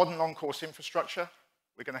going to have a modern on-course infrastructure.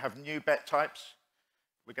 We're going to have new bet types.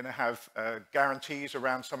 We're going to have guarantees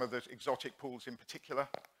around some of the exotic pools in particular.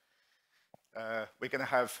 We're going to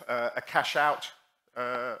have a cash-out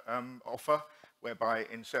offer, whereby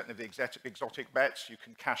in certain of the exotic bets, you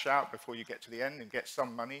can cash out before you get to the end and get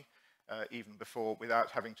some money, even before,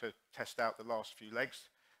 without having to test out the last few legs.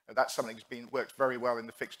 That's something that's worked very well in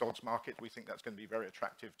the fixed odds market. We think that's going to be very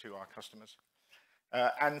attractive to our customers.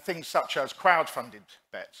 And things such as crowd-funded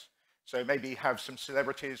bets. So maybe have some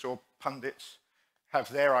celebrities or pundits have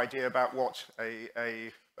their idea about what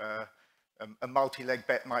a multi-leg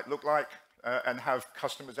bet might look like, and have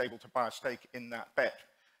customers able to buy a stake in that bet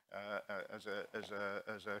as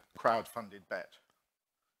a crowd-funded bet.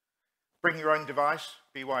 Bring your own device,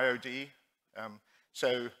 BYOD.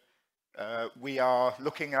 We are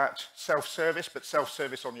looking at self-service, but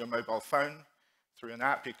self-service on your mobile phone. Through an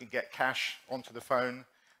app, you can get cash onto the phone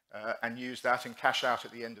and use that and cash out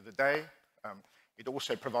at the end of the day. It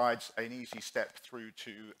also provides an easy step through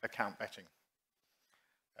to account betting.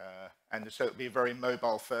 And so it'll be very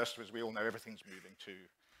mobile first, as we all know everything's moving to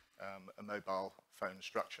a mobile phone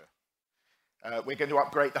structure. We're going to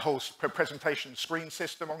upgrade the whole presentation screen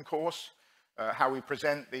system on course, how we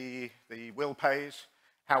present the will pays,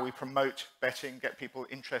 how we promote betting, get people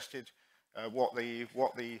interested, what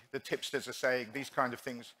the tipsters are saying, these kind of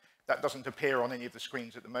things. That doesn't appear on any of the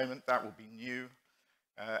screens at the moment. That will be new,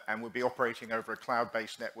 and we'll be operating over a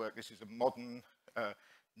cloud-based network. This is a modern,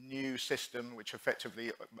 new system, which effectively,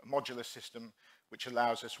 a modular system, which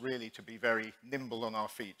allows us really to be very nimble on our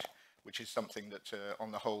feet, which is something that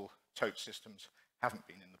on the whole Tote systems haven't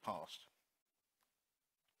been in the past.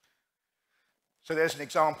 So there's an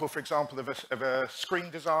example, for example, of a screen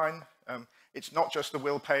design. It's not just the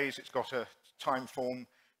will pays, it's got a time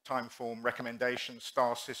form recommendation,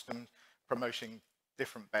 star system, promoting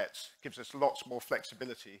different bets. Gives us lots more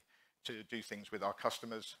flexibility to do things with our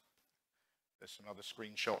customers. There's some other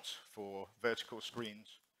screenshots for vertical screens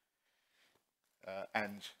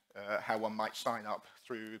and how one might sign up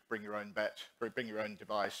through bring your own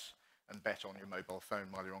device and bet on your mobile phone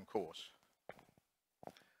while you're on course.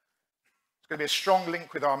 It's going to be a strong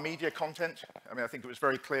link with our media content. I mean, I think it was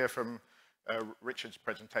very clear from Richard's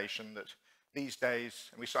presentation that these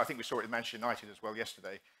days, and I think we saw it in Manchester United as well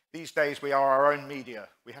yesterday, these days we are our own media.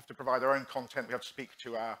 We have to provide our own content. We have to speak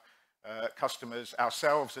to our customers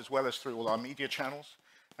ourselves as well as through all our media channels.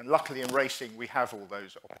 And luckily in racing, we have all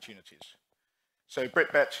those opportunities. So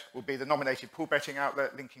BritBet will be the nominated pool betting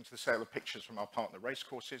outlet linking to the sale of pictures from our partner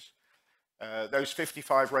racecourses. Those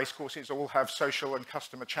 55 racecourses all have social and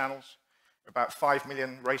customer channels. About 5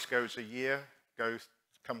 million racegoers a year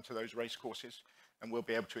come to those racecourses, and we'll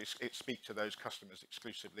be able to speak to those customers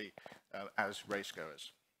exclusively as racegoers.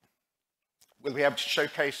 We'll be able to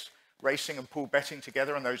showcase racing and pool betting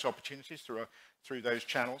together and those opportunities through those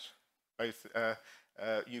channels, both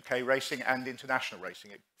UK racing and international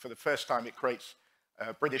racing. For the first time, it creates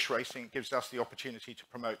British racing. It gives us the opportunity to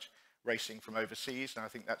promote racing from overseas, and I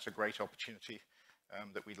think that's a great opportunity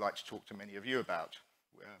that we'd like to talk to many of you about,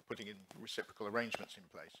 putting in reciprocal arrangements in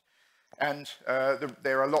place. And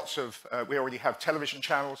there are lots of, we already have television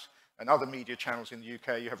channels and other media channels in the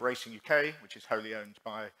UK. You have Racing UK, which is wholly owned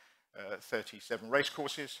by 37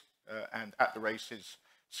 racecourses, and at the races,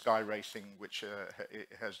 Sky Racing, which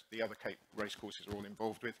has the other racecourses are all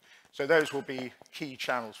involved with. So those will be key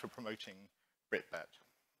channels for promoting BritBet.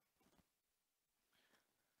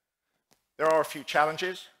 There are a few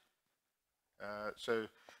challenges, so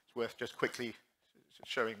it's worth just quickly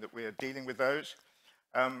showing that we're dealing with those.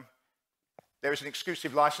 There is an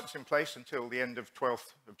exclusive license in place until the end of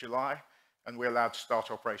 12th of July, and we're allowed to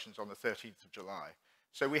start operations on the 13th of July.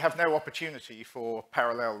 So we have no opportunity for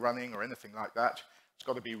parallel running or anything like that. It's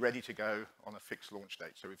got to be ready to go on a fixed launch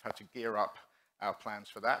date. So we've had to gear up our plans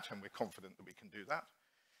for that, and we're confident that we can do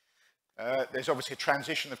that. There's obviously a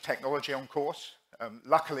transition of technology on course.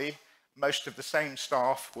 Luckily, most of the same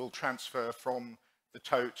staff will transfer from the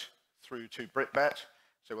tote through to BritBet.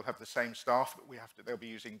 So we'll have the same staff, but they'll be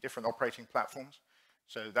using different operating platforms.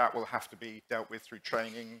 So that will have to be dealt with through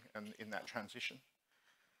training and in that transition.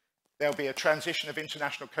 There'll be a transition of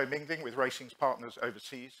international commingling with racing's partners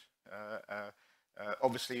overseas.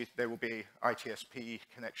 Obviously, there will be ITSP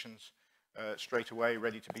connections straight away,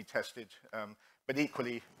 ready to be tested. But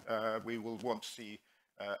equally, we will want to see,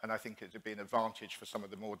 and I think it would be an advantage for some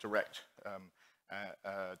of the more direct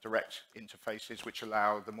interfaces, which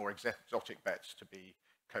allow the more exotic bets to be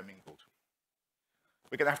commingled.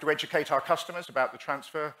 We're going to have to educate our customers about the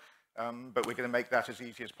transfer, but we're going to make that as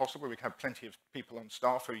easy as possible. We can have plenty of people on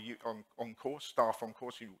staff who are on course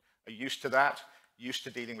who are used to that, used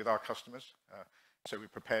to dealing with our customers. So we're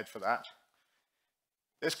prepared for that.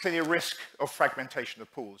 There's clearly a risk of fragmentation of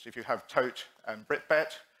pools. If you have tote and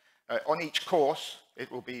BritBet, on each course, it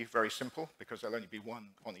will be very simple because there'll only be one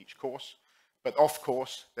on each course. But off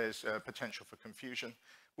course, there's potential for confusion.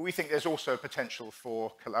 But we think there's also potential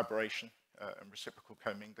for collaboration and reciprocal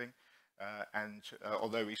commingling.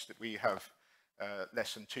 Although we have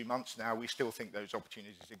less than 2 months now, we still think those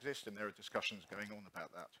opportunities exist, and there are discussions going on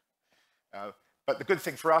about that. But the good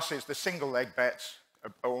thing for us is the single leg bets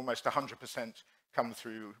are almost 100% come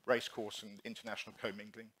through racecourse and international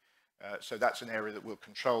commingling. So that's an area that we'll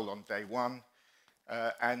control on day one.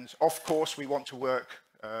 And off course, we want to work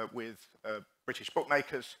with British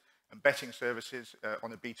bookmakers and betting services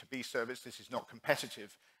on a B2B service. This is not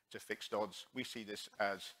competitive to fixed odds. We see this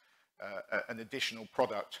as an additional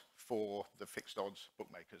product for the fixed odds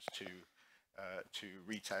bookmakers to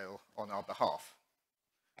retail on our behalf.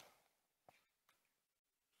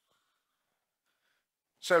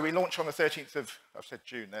 So we launch on the 13th of, I've said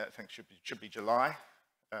June there, I think should be July.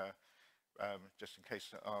 Just in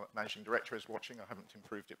case our managing director is watching, I haven't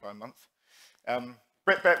improved it by a month.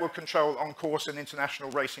 BritBet will control on-course and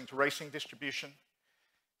international racing-to-racing distribution.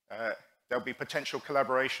 There'll be potential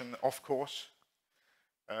collaboration off-course.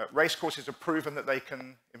 Racecourses have proven that they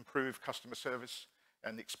can improve customer service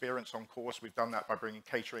and experience on course. We've done that by bringing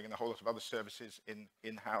catering and a whole lot of other services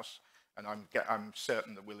in-house, and I'm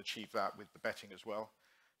certain that we'll achieve that with the betting as well.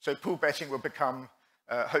 So pool betting will become,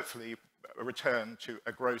 hopefully, a return to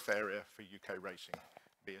a growth area for UK racing,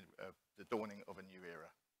 be the dawning of a new era.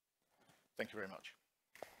 Thank you very much.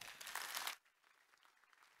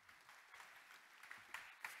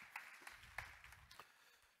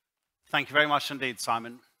 Thank you very much indeed,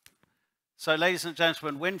 Simon. So, ladies and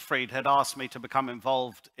gentlemen, Winfried had asked me to become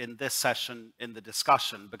involved in this session in the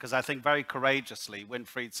discussion because I think very courageously,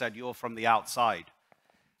 Winfried said, you're from the outside.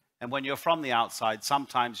 And when you're from the outside,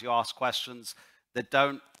 sometimes you ask questions that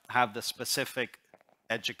don't have the specific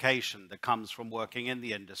education that comes from working in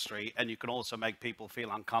the industry, and you can also make people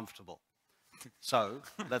feel uncomfortable. So,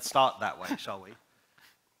 let's start that way, shall we?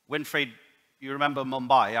 Winfried, you remember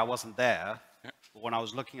Mumbai? I wasn't there. But when I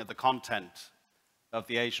was looking at the content of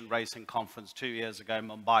the Asian Racing Conference 2 years ago in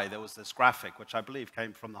Mumbai, there was this graphic, which I believe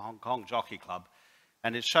came from the Hong Kong Jockey Club,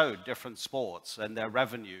 and it showed different sports and their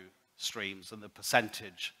revenue streams and the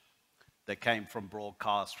percentage that came from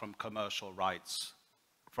broadcast, from commercial rights,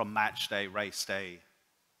 from match day, race day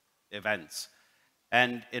events.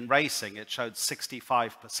 And in racing, it showed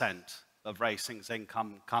 65% of racing's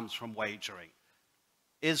income comes from wagering.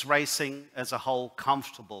 Is racing as a whole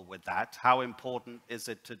comfortable with that? How important is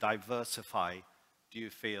it to diversify, do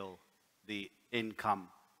you feel, the income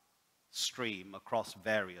stream across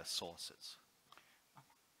various sources?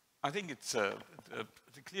 I think it's the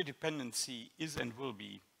clear dependency is and will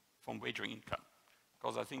be from wagering income,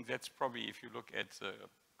 because I think that's probably, if you look at the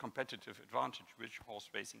competitive advantage which horse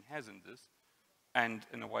racing has in this, and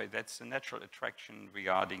in a way that's a natural attraction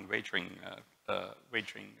regarding wagering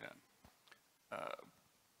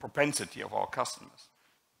propensity of our customers.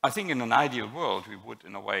 I think in an ideal world, we would,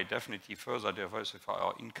 in a way, definitely further diversify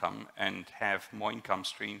our income and have more income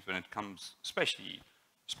streams when it comes, especially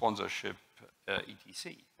sponsorship,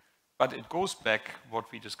 etc. But it goes back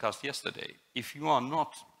what we discussed yesterday. If you are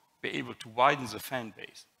not be able to widen the fan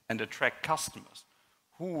base and attract customers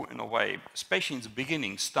who, in a way, especially in the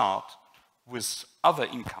beginning, start with other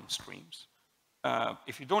income streams,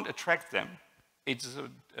 if you don't attract them,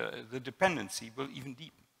 the dependency will even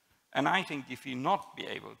deepen. And I think if we not be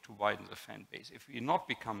able to widen the fan base, if we not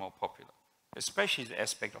become more popular, especially the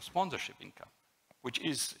aspect of sponsorship income, which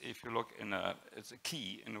is, if you look it's a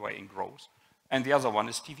key in a way in growth, and the other one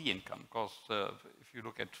is TV income, because if you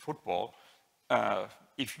look at football,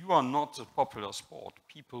 if you are not a popular sport,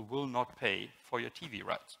 people will not pay for your TV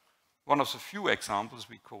rights. One of the few examples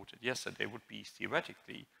we quoted yesterday would be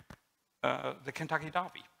theoretically the Kentucky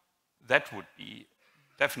Derby. That would be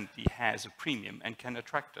definitely has a premium and can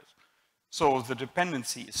attract us. So the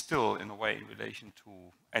dependency is still in a way in relation to,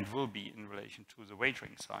 and will be in relation to the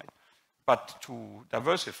wagering side. But to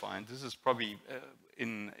diversify, and this is probably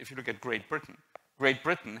if you look at Great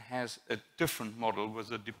Britain has a different model where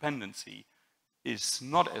the dependency is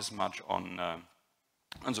not as much on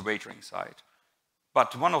the wagering side.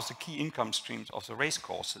 But one of the key income streams of the race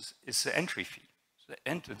courses is the entry fee,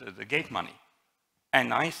 the gate money.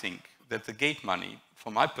 And I think that the gate money,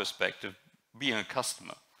 from my perspective, being a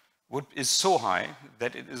customer, is so high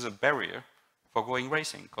that it is a barrier for going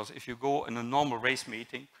racing. Because if you go in a normal race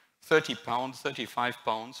meeting, 30 pounds, 35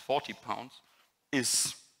 pounds, 40 pounds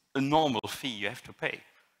is a normal fee you have to pay.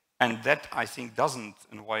 And that, I think, doesn't,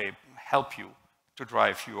 in a way, help you to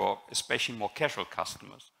drive your, especially more casual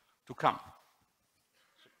customers, to come.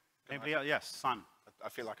 Anybody else? Yes, Simon. I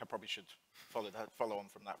feel like I probably should follow on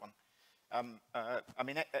from that one. I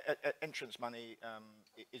mean, entrance money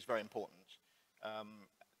is very important.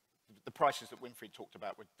 The prices that Winfried talked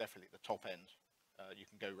about were definitely at the top end. You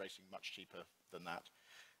can go racing much cheaper than that.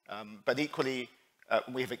 But equally,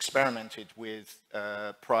 we have experimented with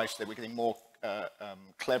price that we're getting more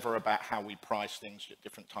clever about how we price things at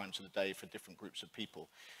different times of the day for different groups of people.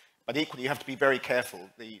 But equally, you have to be very careful.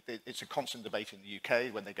 It's a constant debate in the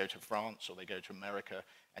UK when they go to France or they go to America,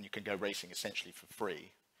 and you can go racing essentially for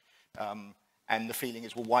free. And the feeling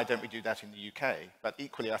is, well, why don't we do that in the UK? But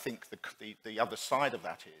equally, I think the other side of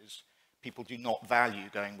that is people do not value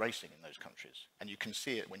going racing in those countries. And you can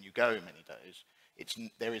see it when you go many days.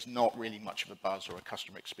 There is not really much of a buzz or a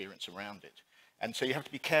customer experience around it. And so you have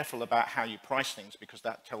to be careful about how you price things, because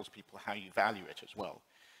that tells people how you value it as well.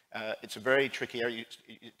 It's a very tricky area.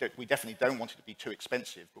 We definitely don't want it to be too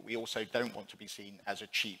expensive, but we also don't want to be seen as a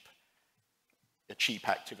cheap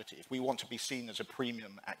activity. If we want to be seen as a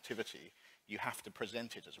premium activity, you have to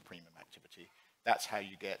present it as a premium activity. That's how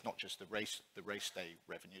you get not just the race day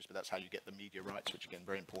revenues, but that's how you get the media rights, which again,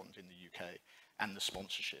 very important in the UK, and the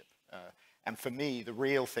sponsorship. And for me, the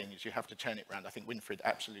real thing is you have to turn it around. I think Winfried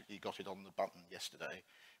absolutely got it on the button yesterday,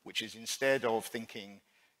 which is instead of thinking,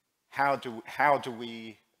 how do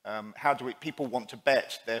people want to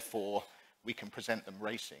bet, therefore we can present them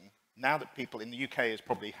racing. Now that people in the UK has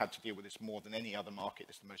probably had to deal with this more than any other market,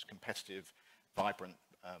 it's the most competitive, vibrant,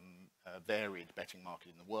 varied betting market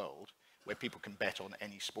in the world, where people can bet on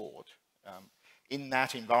any sport. In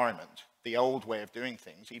that environment, the old way of doing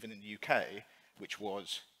things, even in the UK, which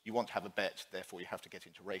was you want to have a bet, therefore you have to get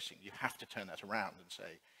into racing. You have to turn that around and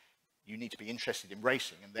say, you need to be interested in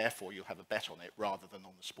racing, and therefore you'll have a bet on it rather than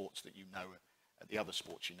on the sports that you know, the other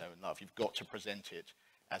sports you know and love. You've got to present it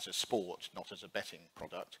as a sport, not as a betting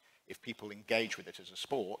product. If people engage with it as a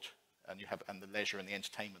sport, and the leisure and the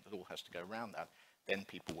entertainment that all has to go around that, then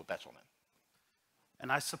people will bet on it.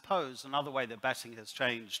 And I suppose another way that betting has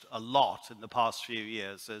changed a lot in the past few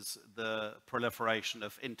years is the proliferation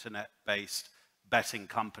of internet-based betting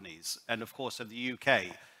companies. And of course, in the UK,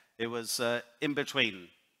 it was in between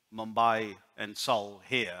Mumbai and Seoul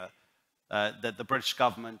here that the British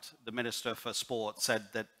government, the Minister for Sport, said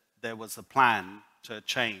that there was a plan to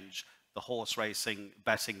change the horse racing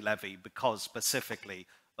betting levy because specifically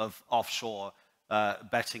of offshore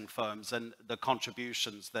betting firms and the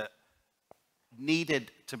contributions that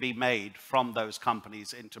needed to be made from those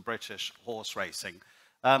companies into British horse racing.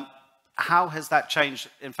 How has that changed?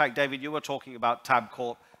 In fact, David, you were talking about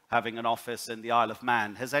Tabcorp having an office in the Isle of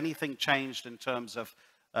Man. Has anything changed in terms of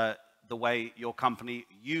the way your company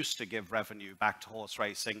used to give revenue back to horse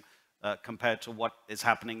racing compared to what is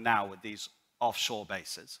happening now with these offshore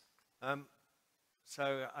bases?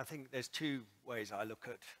 So I think there's two ways I look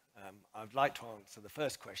at. I'd like to answer the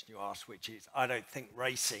first question you asked, which is I don't think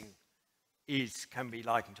racing can be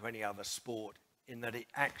likened to any other sport in that it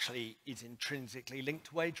actually is intrinsically linked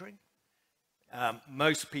to wagering.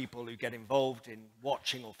 Most people who get involved in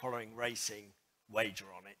watching or following racing wager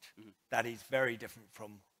on it. Mm-hmm. That is very different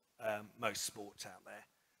from most sports out there.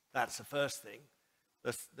 That's the first thing.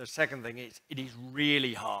 The second thing is it is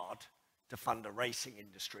really hard to fund a racing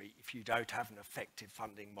industry if you don't have an effective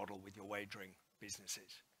funding model with your wagering businesses.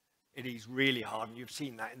 It is really hard, and you've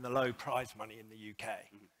seen that in the low prize money in the UK.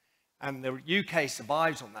 Mm-hmm. And the UK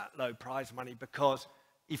survives on that low prize money because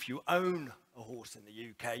if you own a horse in the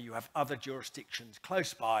UK, you have other jurisdictions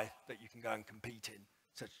close by that you can go and compete in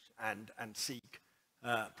and seek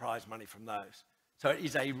prize money from those. So it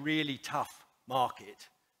is a really tough market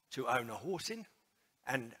to own a horse in.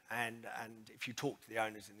 And if you talk to the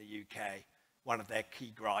owners in the UK, one of their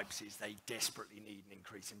key gripes is they desperately need an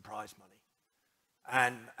increase in prize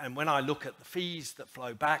money. And when I look at the fees that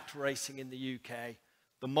flow back to racing in the UK,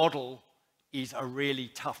 the model is a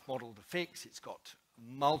really tough model to fix. It's got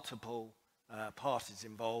multiple parties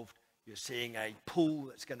involved. You're seeing a pool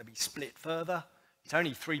that's going to be split further. It's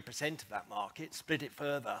only 3% of that market. Split it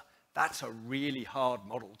further. That's a really hard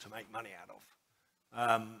model to make money out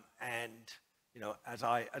of. And you know, as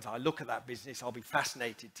I look at that business, I'll be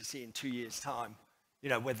fascinated to see in 2 years' time, you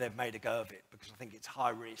know, whether they've made a go of it, because I think it's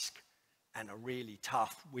high risk and a really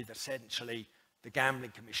tough, with essentially the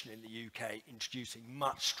Gambling Commission in the UK introducing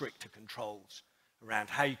much stricter controls around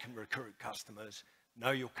how you can recruit customers,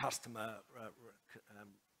 know your customer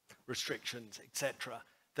restrictions, etc.,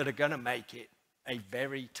 that are going to make it a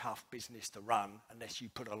very tough business to run unless you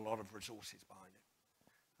put a lot of resources behind it.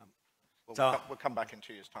 We'll come back in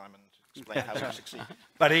 2 years' time and explain how we succeed.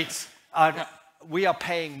 But it's we are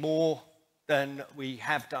paying more than we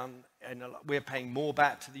have done. We're paying more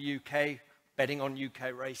back to the UK. Betting on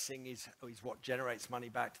UK racing is what generates money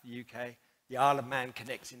back to the UK. The Isle of Man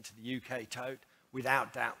connects into the UK tote.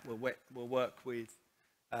 Without doubt, we'll work with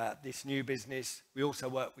this new business. We also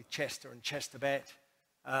work with Chester and Chesterbet.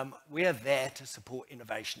 We are there to support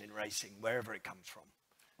innovation in racing, wherever it comes from.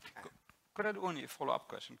 Could I do only a follow-up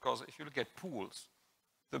question? Because if you look at pools,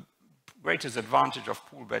 the greatest advantage of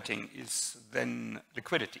pool betting is then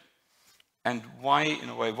liquidity. And why, in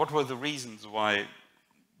a way, what were the reasons why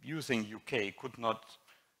you think UK could not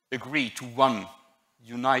agree to one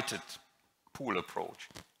united pool approach?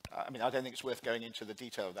 I mean, I don't think it's worth going into the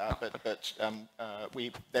detail of that, but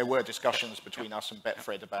there were discussions between us and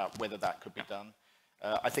Betfred about whether that could be done.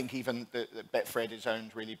 I think even Betfred is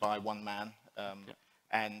owned really by one man.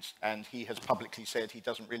 And he has publicly said he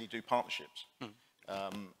doesn't really do partnerships.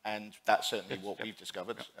 And that's certainly what we've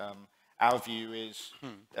discovered. Our view is,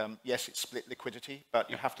 yes, it's split liquidity, but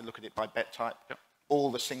you have to look at it by bet type.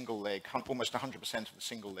 All the single leg, almost 100% of the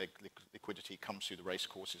single leg liquidity comes through the race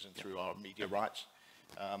courses and through our media rights.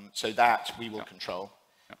 So that we will control.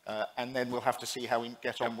 And then we'll have to see how we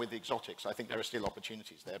get on with the exotics. I think there are still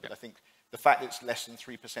opportunities there, but I think the fact that it's less than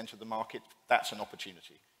 3% of the market, that's an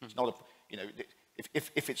opportunity. It's not a, you know,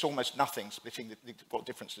 if it's almost nothing, what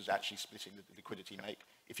difference does actually splitting the liquidity make?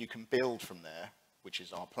 If you can build from there, which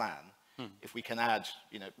is our plan, if we can add,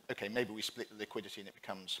 you know, okay, maybe we split the liquidity and it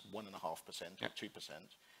becomes 1.5% or 2%,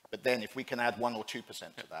 but then if we can add 1 or 2%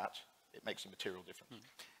 to that, it makes a material difference.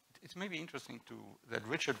 It's maybe interesting that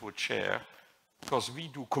Richard would share, because we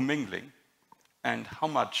do commingling, and how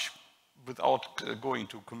much, without going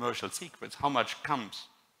to commercial secrets, how much comes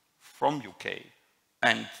from UK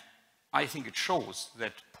And I think it shows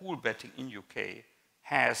that pool betting in UK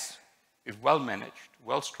has, if well managed,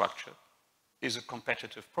 well structured, is a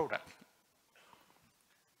competitive product.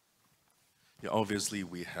 Yeah, obviously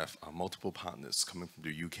we have multiple partners coming from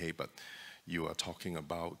the UK, but you are talking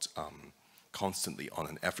about constantly on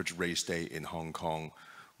an average race day in Hong Kong,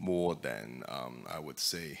 more than, I would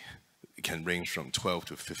say, it can range from 12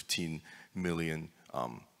 to 15 million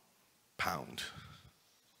pound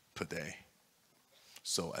per day.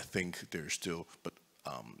 So I think there's still, but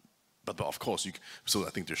of course, so I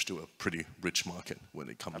think there's still a pretty rich market when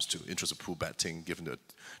it comes to interest of pool betting, given the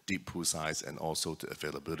deep pool size and also the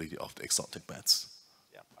availability of the exotic bets.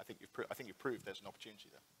 Yeah, I think you've proved there's an opportunity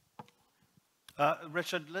there.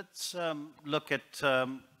 Richard, let's look at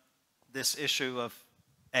this issue of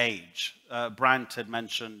age. Brant had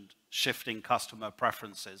mentioned shifting customer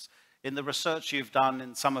preferences. In the research you've done,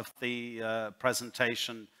 in some of the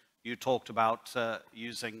presentation, you talked about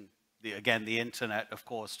using, again, the internet, of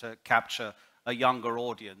course, to capture a younger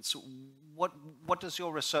audience. What does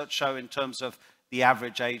your research show in terms of the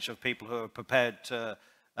average age of people who are prepared to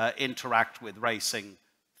interact with racing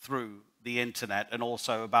through the internet, and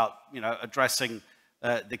also about, addressing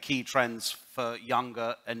the key trends for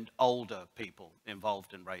younger and older people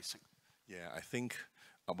involved in racing? Yeah, I think,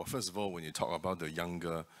 well, first of all, when you talk about the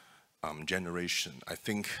younger generation, I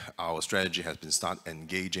think our strategy has been start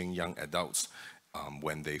engaging young adults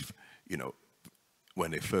when they've,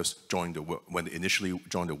 when they first join when they initially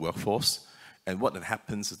join the workforce. And what that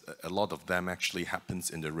happens is a lot of them actually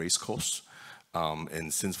happens in the race course.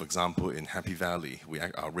 And since, for example, in Happy Valley,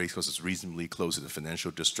 our race course is reasonably close to the financial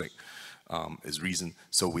district,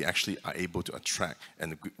 so we actually are able to attract,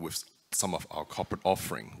 and with some of our corporate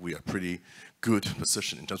offering, we are pretty good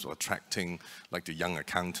position in terms of attracting like the young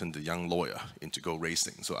accountant, the young lawyer into go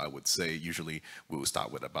racing. So I would say usually we will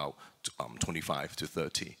start with about 25 to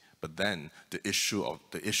 30. But then the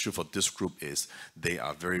issue for this group is they're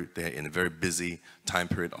in a very busy time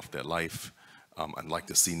period of their life, unlike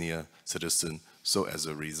the senior citizen. So as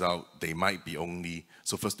a result, they might be only,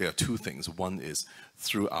 so first there are two things. One is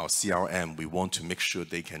through our CRM, we want to make sure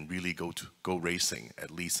they can really go racing at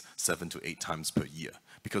least 7 to 8 times per year,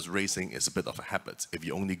 because racing is a bit of a habit. If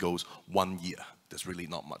you only goes 1 year, there's really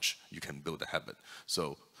not much you can build a habit.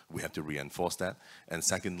 So we have to reinforce that. And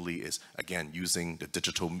secondly is, again, using the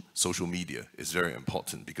digital social media is very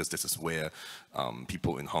important, because this is where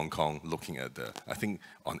people in Hong Kong looking at I think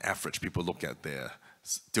on average, people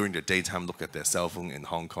during the daytime, look at their cell phone in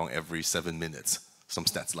Hong Kong every 7 minutes, some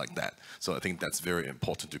stats like that. So I think that's very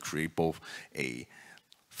important to create both a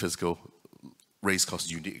physical race course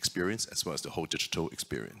unique experience as well as the whole digital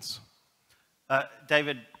experience.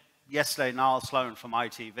 David, yesterday, Niall Sloan from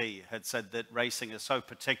ITV had said that racing is so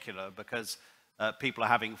particular because people are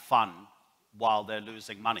having fun while they're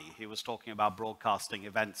losing money. He was talking about broadcasting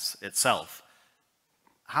events itself.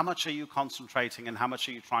 How much are you concentrating, and how much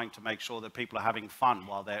are you trying to make sure that people are having fun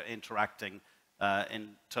while they're interacting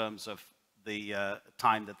in terms of the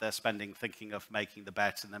time that they're spending thinking of making the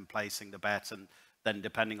bet and then placing the bet, and then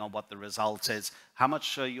depending on what the result is? How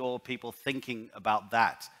much are your people thinking about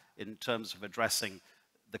that in terms of addressing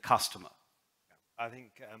the customer? I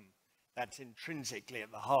think that's intrinsically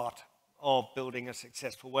at the heart of building a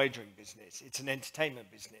successful wagering business. It's an entertainment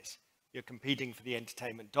business. You're competing for the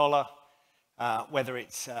entertainment dollar. Whether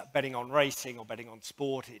it's betting on racing or betting on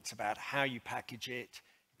sport, it's about how you package it.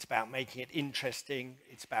 It's about making it interesting.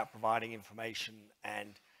 It's about providing information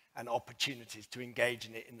and opportunities to engage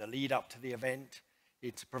in it in the lead up to the event.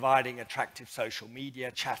 It's providing attractive social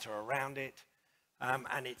media chatter around it.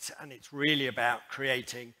 And it's really about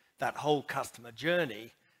creating that whole customer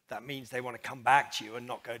journey that means they want to come back to you and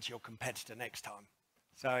not go to your competitor next time.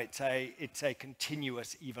 So it's a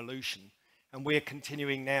continuous evolution. And we're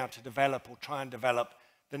continuing now to develop or try and develop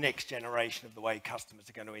the next generation of the way customers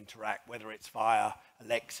are going to interact, whether it's via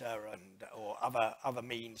Alexa or other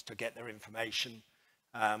means to get their information.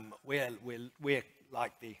 We're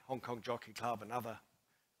like the Hong Kong Jockey Club and other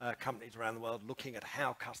companies around the world looking at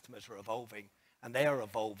how customers are evolving, and they are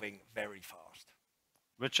evolving very fast.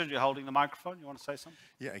 Richard, you're holding the microphone. You want to say something?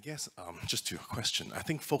 Yeah, I guess just to your question, I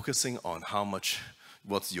think focusing on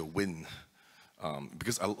what's your win.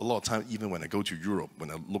 Because a lot of time, even when I go to Europe, when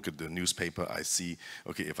I look at the newspaper, I see,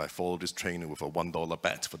 okay, if I follow this trainer with a $1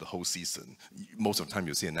 bet for the whole season, most of the time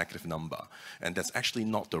you'll see a negative number. And that's actually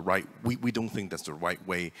not the right, we don't think that's the right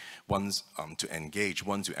way to engage,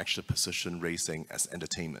 to actually position racing as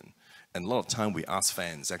entertainment. And a lot of time we ask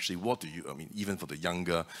fans, actually, even for the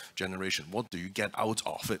younger generation, what do you get out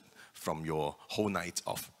of it from your whole night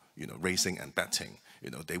of, racing and betting?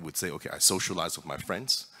 They would say, okay, I socialize with my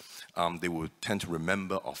friends. they will tend to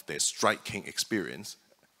remember of their striking experience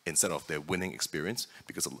instead of their winning experience,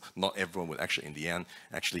 because not everyone would actually, in the end,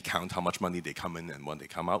 actually count how much money they come in and when they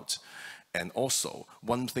come out. And also,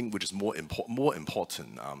 one thing which is more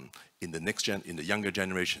important in the younger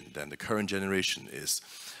generation than the current generation is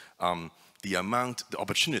the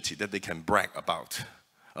opportunity that they can brag about.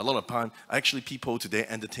 A lot of time, actually, people today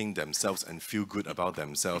entertain themselves and feel good about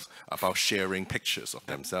themselves, about sharing pictures of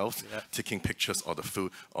themselves, taking pictures of the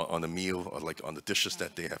food, or on the meal, or like on the dishes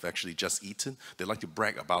that they have actually just eaten. They like to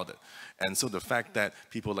brag about it. And so the fact that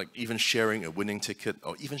people like even sharing a winning ticket,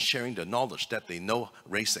 or even sharing the knowledge that they know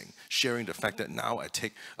racing, sharing the fact that now I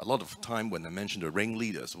take a lot of time when I mention the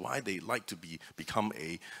ringleaders, why they like to become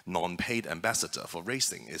a non-paid ambassador for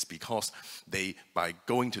racing is because they, by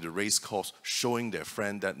going to the race course, showing their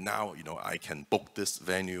friend that now, you know, I can book this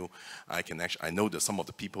venue, I know that some of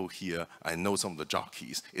the people here, I know some of the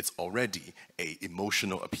jockeys, it's already an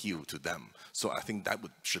emotional appeal to them. So I think that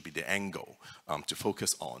should be the angle to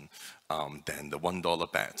focus on than the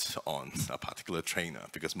 $1 bet on a particular trainer,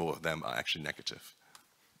 because more of them are actually negative.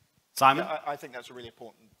 Simon? Yeah, I think that's a really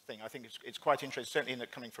important thing. I think it's quite interesting, certainly in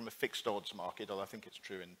that coming from a fixed odds market, although I think it's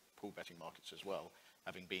true in pool betting markets as well,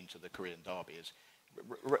 having been to the Korean Derby, is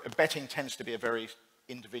betting tends to be a very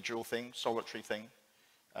individual thing, solitary thing.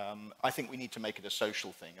 I think we need to make it a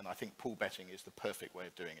social thing, and I think pool betting is the perfect way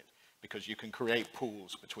of doing it, because you can create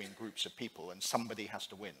pools between groups of people and somebody has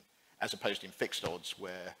to win, as opposed to in fixed odds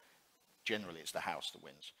where generally it's the house that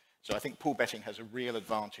wins. So I think pool betting has a real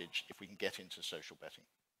advantage if we can get into social betting.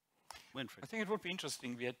 Winfried. I think it would be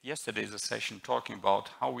interesting. We had yesterday a session talking about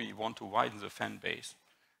how we want to widen the fan base.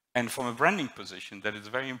 And from a branding position, that it's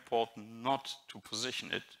very important not to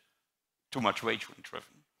position it too much wagering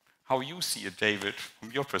driven. How you see it, David,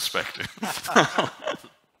 from your perspective?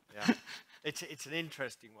 Yeah. It's an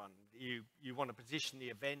interesting one. You want to position the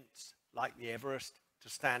events like the Everest to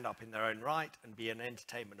stand up in their own right and be an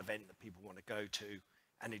entertainment event that people want to go to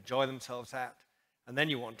and enjoy themselves at. And then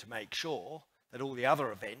you want to make sure that all the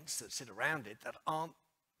other events that sit around it that aren't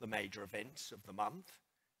the major events of the month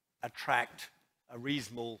attract a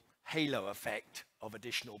reasonable halo effect of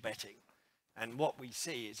additional betting. And what we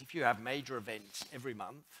see is if you have major events every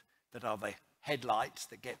month that are the headlights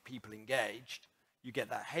that get people engaged, you get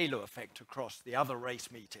that halo effect across the other race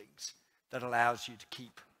meetings that allows you to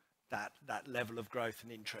keep that level of growth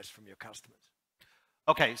and interest from your customers.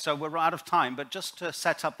 Okay, so we're out of time, but just to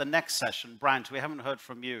set up the next session, Brant, we haven't heard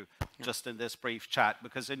from you just in this brief chat,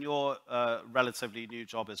 because in your relatively new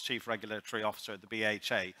job as Chief Regulatory Officer at the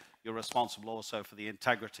BHA, you're responsible also for the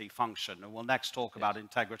integrity function, and we'll next talk about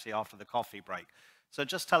integrity after the coffee break. So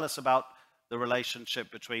just tell us about the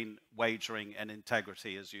relationship between wagering and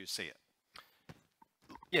integrity as you see it.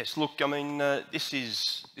 Yes, look, I mean, this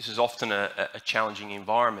is often a challenging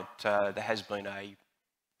environment. There has been a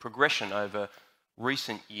progression over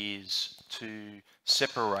recent years to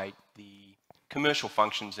separate the commercial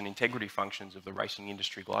functions and integrity functions of the racing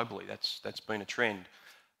industry globally. That's been a trend.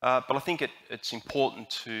 But I think it's important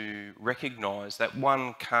to recognise that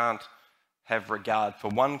one can't have regard for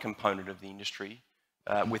one component of the industry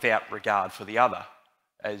without regard for the other.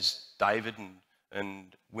 As David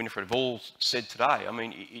and Winfried have all said today, I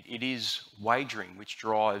mean, it is wagering which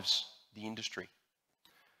drives the industry.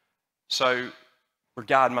 So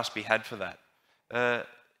regard must be had for that.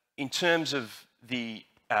 In terms of the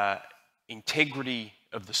integrity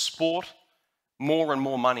of the sport, more and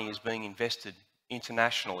more money is being invested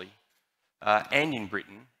internationally and in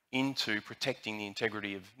Britain into protecting the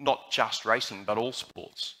integrity of not just racing but all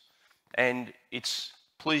sports. And it's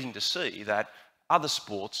pleasing to see that other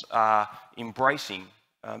sports are embracing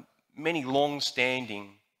many long-standing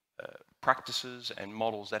practices and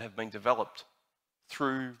models that have been developed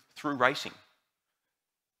through racing.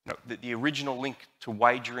 You know, the original link to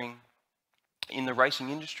wagering in the racing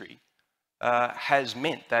industry has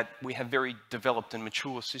meant that we have very developed and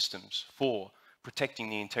mature systems for protecting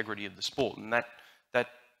the integrity of the sport, and that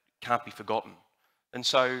can't be forgotten. And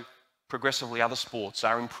so progressively other sports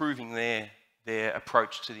are improving their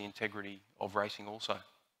approach to the integrity of racing also.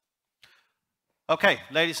 Okay,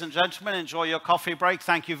 ladies and gentlemen, enjoy your coffee break.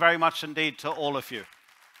 Thank you very much indeed to all of you.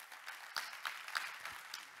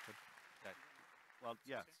 Well,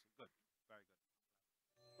 yeah.